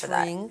came got out this for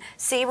that. ring.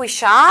 See, we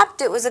shopped.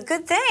 It was a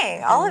good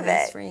thing, all of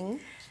Nice it. ring.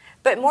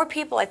 But more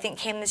people, I think,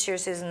 came this year,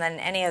 Susan, than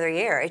any other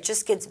year. It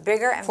just gets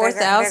bigger and bigger and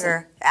 4,000.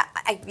 bigger.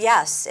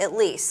 Yes, at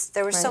least.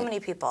 There were so Right. many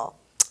people.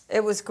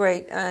 It was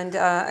great, and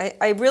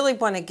I really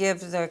want to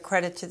give the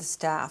credit to the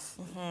staff,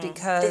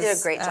 because They did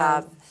a great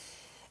job.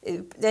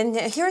 Then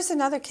here's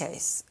another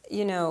case,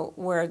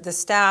 where the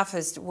staff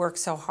has worked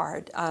so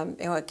hard.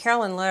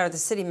 Carolyn Lair, the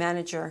city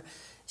manager,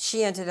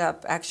 she ended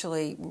up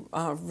actually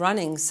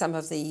running some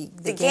of the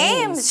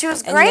games. She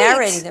was and great.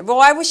 narrating them. Well,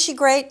 why was she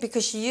great?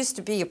 Because she used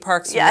to be a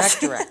Parks and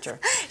Yes. Rec director.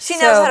 She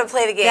knows how to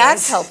play the games.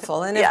 That's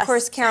helpful. And Yes. of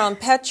course, Carolyn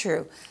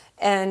Petru.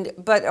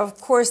 But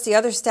of course the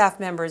other staff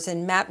members,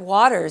 and Matt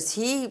Waters,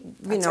 he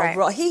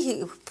right.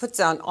 he puts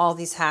on all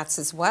these hats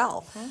as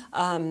well,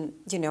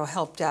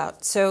 helped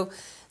out. So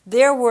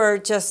there were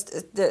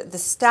just the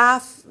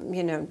staff,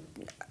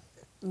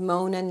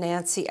 Mona,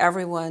 Nancy,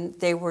 everyone,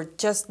 they were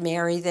just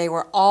merry. They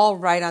were all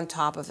right on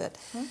top of it.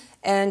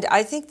 And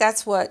I think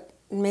that's what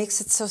makes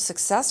it so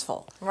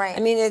successful. Right. I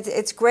mean,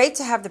 it's great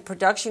to have the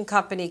production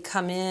company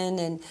come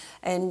in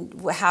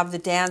and have the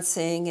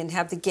dancing and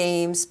have the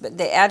games, but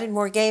they added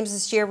more games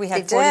this year. We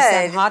had They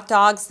 40-cent did. hot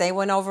dogs. They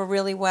went over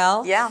really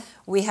well. Yeah.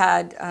 We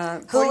had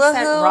Hula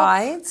 40-cent hoop.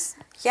 rides.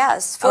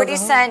 Yes, Oh, the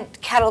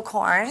 40-cent kettle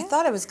corn. I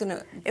thought I was going to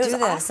It was do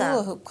that awesome.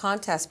 hula hoop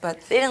contest, but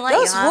They didn't let you,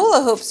 those huh?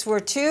 hula hoops were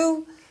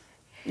too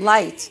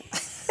light.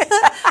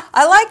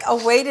 I like a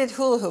weighted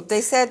hula hoop.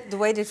 They said the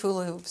weighted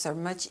hula hoops are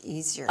much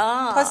easier.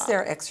 Plus,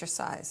 they're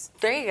exercise.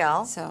 There you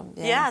go. So,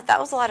 yeah. yeah. That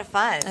was a lot of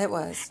fun. It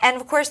was. And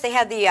of course, they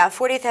had the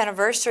 40th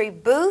anniversary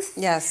booth.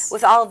 Yes.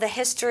 With all of the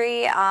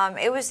history.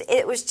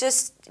 It was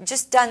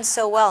just done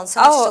so well, and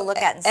so much to look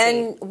at and see.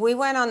 And we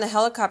went on the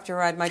helicopter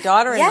ride, my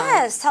daughter and I.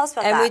 Yes, tell us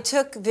about and that. we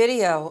took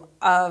video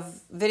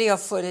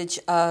footage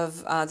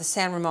of the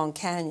San Ramon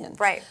Canyon.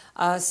 Right.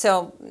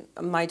 So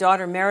my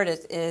daughter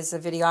Meredith is a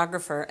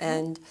videographer,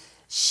 and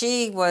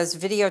she was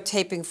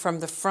videotaping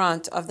from the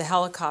front of the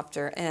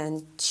helicopter,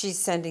 and she's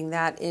sending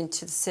that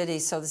into the city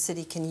so the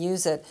city can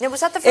use it. Now,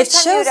 was that the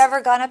first time you'd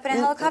ever gone up in a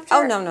helicopter?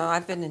 Oh, no,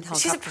 I've been in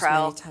helicopters She's a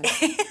pro. many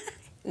times.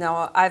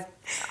 No,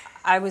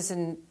 I was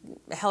in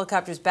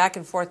helicopters back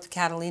and forth to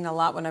Catalina a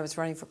lot when I was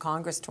running for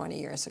Congress 20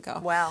 years ago.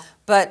 Wow.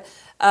 But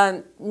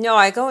no,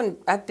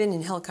 I've been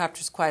in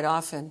helicopters quite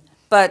often.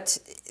 But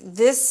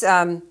this,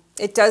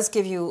 it does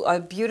give you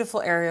a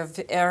beautiful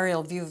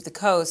aerial view of the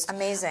coast.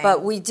 Amazing.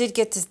 But we did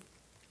get to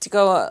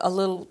go a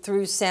little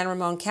through San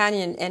Ramon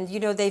Canyon, and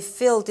they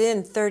filled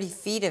in 30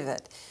 feet of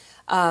it.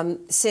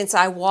 Since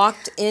I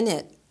walked in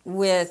it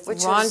with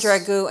Ron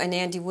Dragoo and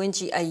Andy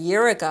Wingy a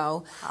year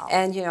ago, Wow.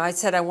 and I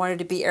said I wanted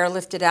to be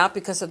airlifted out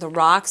because of the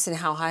rocks and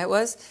how high it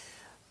was.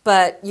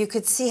 But you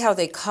could see how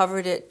they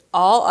covered it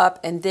all up,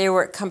 and they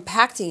were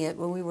compacting it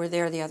when we were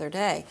there the other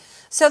day.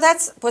 So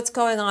that's what's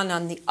going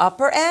on the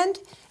upper end.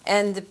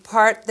 And the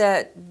part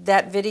that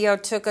video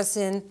took us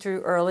in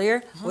through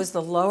earlier was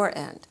the lower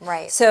end.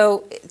 Right.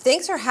 So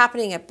things are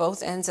happening at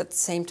both ends at the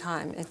same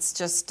time. It's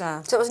just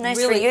So it was nice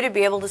really, for you to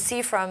be able to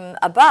see from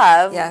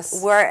above Yes.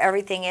 where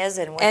everything is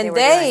and what And they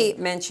were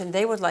doing. mentioned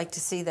they would like to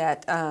see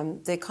that.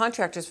 The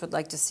contractors would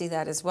like to see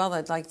that as well.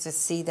 They'd like to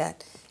see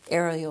that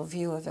aerial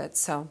view of it.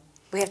 So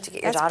We have to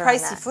get your that's daughter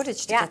pricey on that.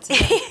 footage to Yeah. get to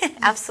that.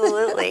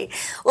 Absolutely.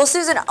 Well,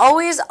 Susan,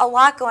 always a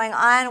lot going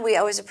on. We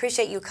always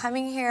appreciate you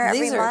coming here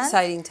every These are month.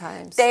 exciting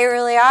times. They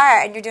really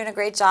are, and you're doing a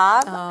great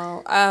job.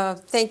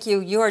 Thank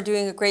you. You are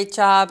doing a great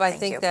job. I Thank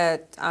think you.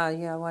 that I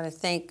want to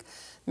thank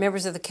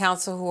members of the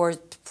council who are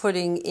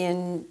putting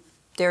in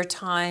their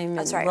time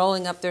That's and right.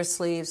 rolling up their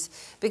sleeves,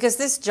 because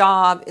this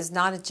job is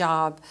not a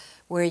job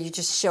where you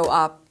just show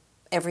up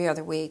every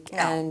other week. No.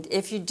 And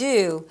if you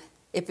do,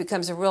 it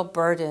becomes a real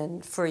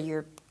burden for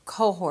your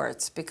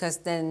cohorts, because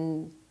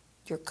then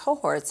your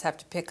cohorts have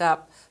to pick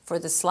up for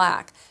the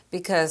slack,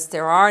 because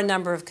there are a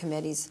number of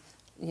committees,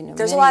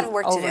 There's a lot of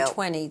work to over do.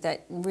 20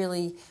 that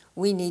really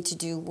we need to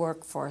do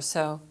work for.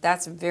 So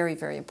that's very,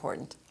 very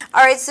important.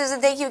 All right, Susan,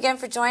 thank you again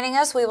for joining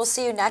us. We will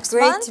see you next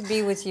Great month. to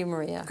be with you,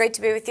 Maria. Great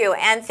to be with you.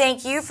 And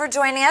thank you for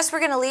joining us. We're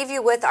going to leave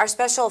you with our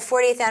special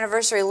 40th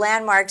anniversary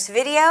landmarks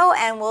video,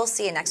 and we'll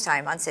see you next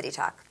time on City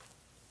Talk.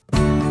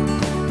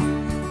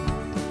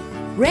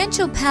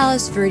 Rancho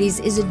Palos Verdes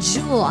is a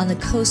jewel on the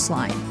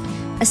coastline,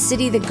 a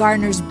city that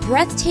garners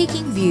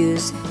breathtaking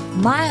views,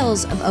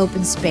 miles of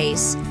open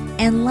space,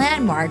 and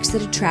landmarks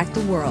that attract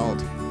the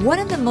world. One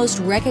of the most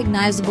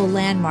recognizable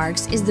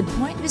landmarks is the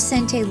Point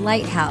Vicente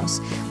Lighthouse,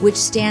 which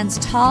stands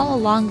tall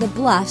along the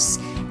bluffs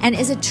and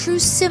is a true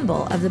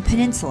symbol of the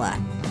peninsula.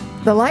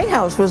 The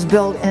lighthouse was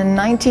built in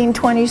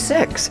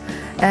 1926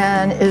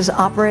 and is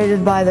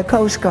operated by the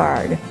Coast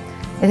Guard.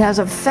 It has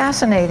a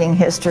fascinating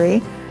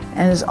history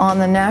and is on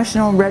the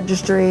National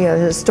Registry of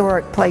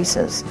Historic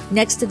Places.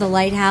 Next to the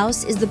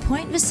lighthouse is the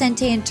Point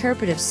Vicente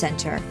Interpretive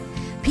Center.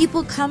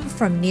 People come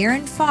from near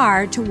and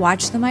far to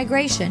watch the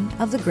migration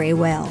of the gray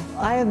whale.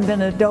 I have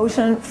been a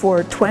docent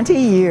for 20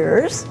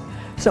 years,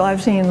 so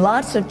I've seen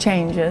lots of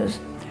changes,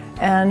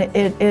 and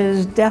it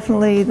is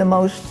definitely the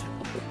most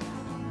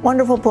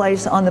wonderful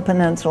place on the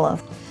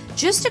peninsula.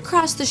 Just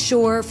across the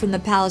shore from the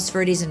Palos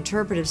Verdes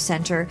Interpretive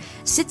Center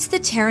sits the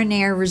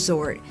Terranea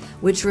Resort,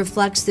 which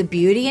reflects the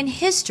beauty and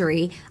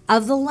history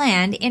of the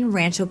land in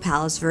Rancho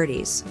Palos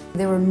Verdes.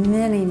 There were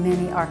many,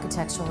 many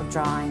architectural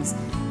drawings,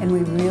 and we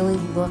really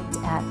looked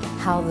at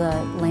how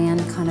the land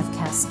kind of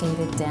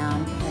cascaded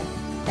down.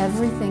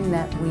 Everything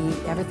that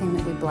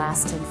we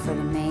blasted for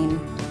the main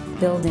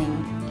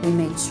building, we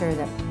made sure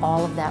that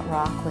all of that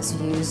rock was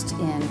used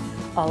in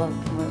all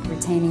of the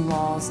retaining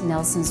walls.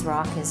 Nelson's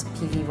rock is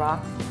PV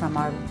rock from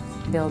our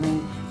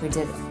building. We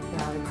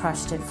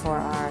crushed it for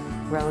our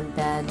road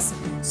beds.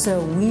 So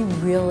we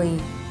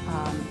really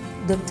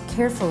looked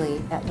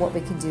carefully at what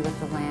we could do with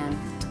the land.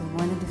 We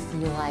wanted to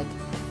feel like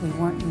we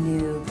weren't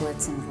new,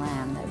 glitz and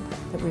glam,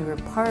 that we were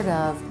part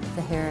of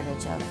the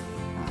heritage of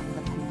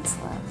the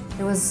peninsula.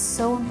 It was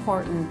so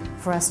important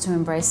for us to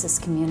embrace this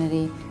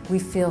community. We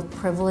feel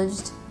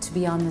privileged to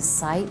be on this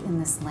site in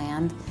this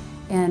land,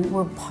 and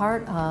we're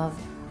part of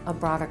a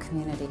broader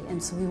community.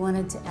 And so we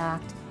wanted to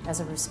act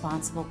as a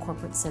responsible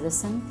corporate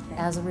citizen,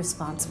 as a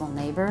responsible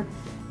neighbor,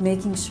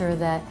 making sure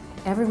that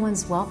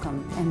everyone's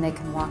welcome and they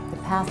can walk the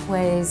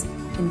pathways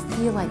and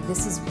feel like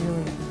this is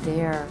really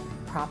their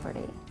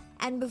property.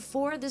 And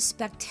before the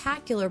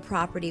spectacular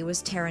property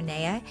was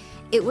Terranea,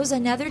 it was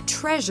another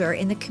treasure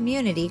in the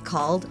community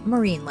called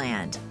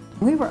Marineland.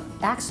 We were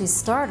actually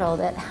startled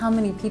at how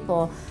many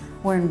people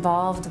were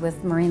involved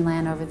with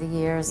Marineland over the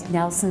years.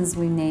 Nelson's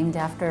we named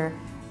after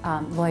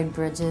Lloyd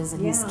Bridges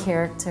and his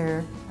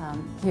character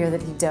here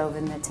that he dove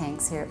in the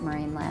tanks here at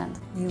Marineland.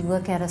 You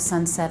look at a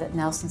sunset at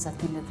Nelson's at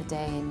the end of the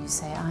day and you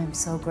say, I'm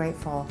so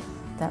grateful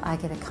that I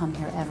get to come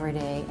here every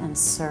day and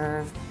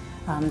serve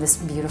this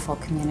beautiful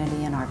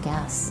community and our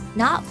guests.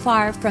 Not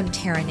far from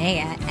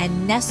Terranea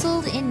and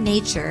nestled in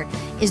nature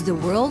is the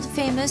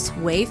world-famous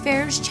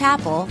Wayfarers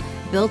Chapel,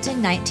 built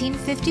in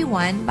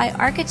 1951 by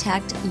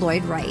architect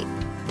Lloyd Wright.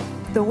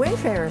 The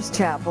Wayfarers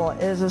Chapel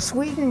is a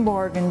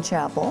Swedenborgian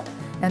chapel,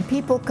 and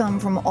people come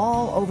from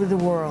all over the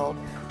world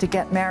to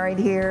get married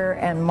here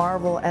and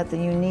marvel at the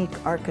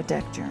unique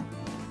architecture.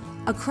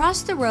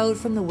 Across the road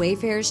from the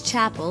Wayfarers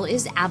Chapel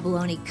is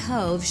Abalone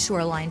Cove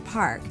Shoreline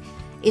Park.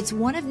 It's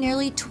one of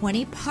nearly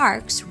 20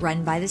 parks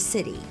run by the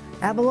city.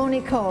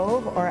 Abalone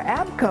Cove, or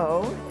Ab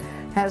Cove,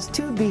 has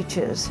 2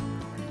 beaches,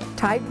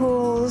 tide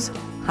pools,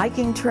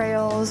 hiking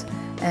trails,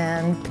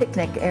 and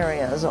picnic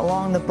areas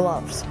along the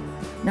bluffs.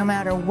 No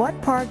matter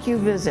what park you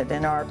visit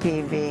in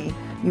RPV,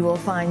 you will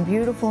find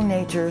beautiful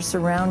nature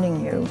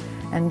surrounding you.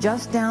 And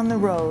just down the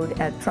road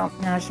at Trump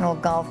National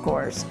Golf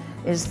Course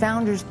is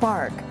Founders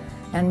Park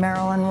and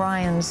Marilyn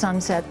Ryan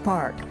Sunset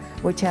Park,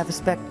 which have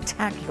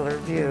spectacular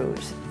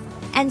views.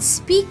 And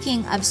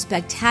speaking of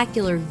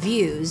spectacular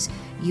views,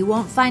 you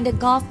won't find a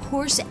golf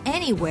course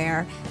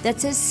anywhere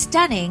that's as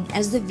stunning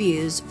as the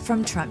views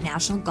from Trump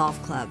National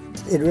Golf Club.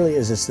 It really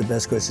is. It's the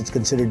best course. It's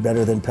considered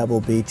better than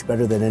Pebble Beach,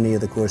 better than any of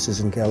the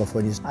courses in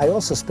California. I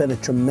also spent a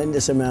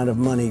tremendous amount of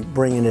money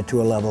bringing it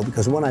to a level,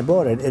 because when I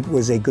bought it, it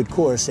was a good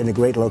course in a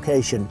great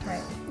location.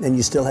 Right. And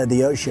you still had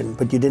the ocean,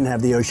 but you didn't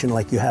have the ocean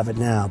like you have it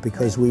now,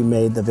 because we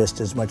made the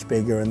vistas much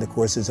bigger and the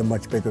course is a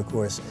much bigger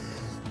course.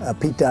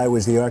 Pete Dye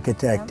was the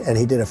architect, and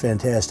he did a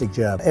fantastic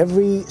job.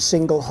 Every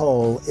single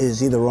hole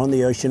is either on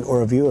the ocean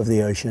or a view of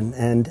the ocean,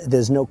 and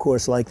there's no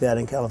course like that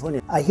in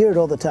California. I hear it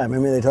all the time. I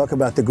mean, they talk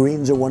about the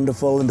greens are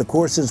wonderful and the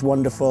course is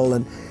wonderful,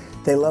 and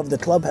they love the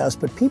clubhouse,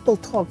 but people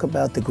talk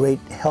about the great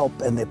help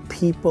and the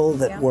people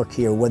that work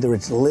here, whether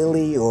it's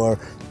Lily or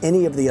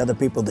any of the other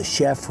people, the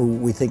chef, who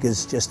we think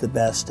is just the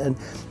best. And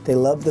they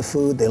love the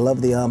food, they love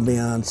the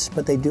ambiance,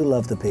 but they do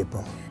love the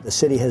people. The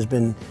city has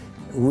been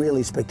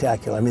really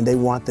spectacular. I mean, they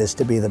want this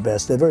to be the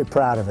best. They're very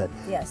proud of it.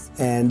 Yes.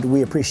 And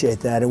we appreciate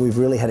that, and we've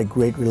really had a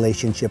great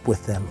relationship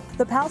with them.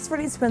 The Palos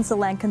Verdes Peninsula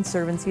Land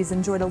Conservancy has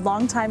enjoyed a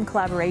long-time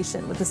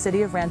collaboration with the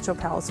City of Rancho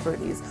Palos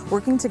Verdes,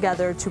 working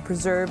together to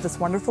preserve this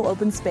wonderful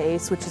open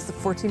space, which is the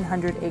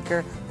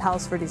 1,400-acre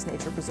Palos Verdes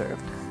Nature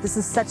Preserve. This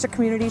is such a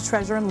community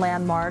treasure and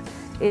landmark.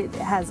 It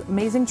has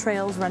amazing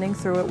trails running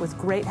through it with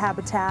great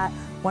habitat,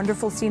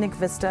 wonderful scenic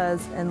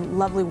vistas, and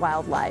lovely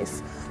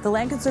wildlife. The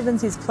Land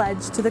Conservancy's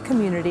pledge to the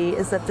community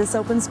is that this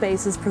open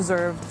space is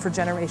preserved for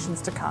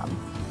generations to come.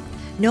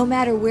 No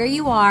matter where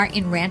you are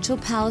in Rancho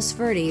Palos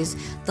Verdes,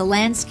 the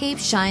landscape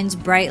shines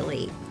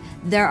brightly.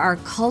 There are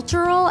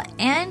cultural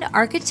and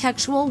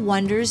architectural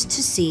wonders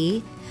to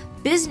see,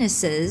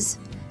 businesses,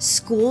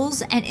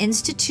 schools and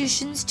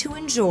institutions to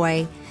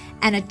enjoy,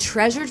 and a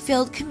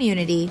treasure-filled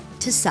community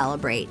to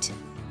celebrate.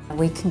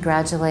 We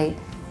congratulate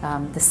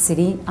the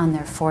city on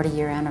their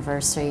 40-year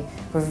anniversary.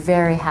 We're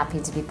very happy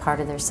to be part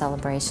of their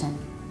celebration.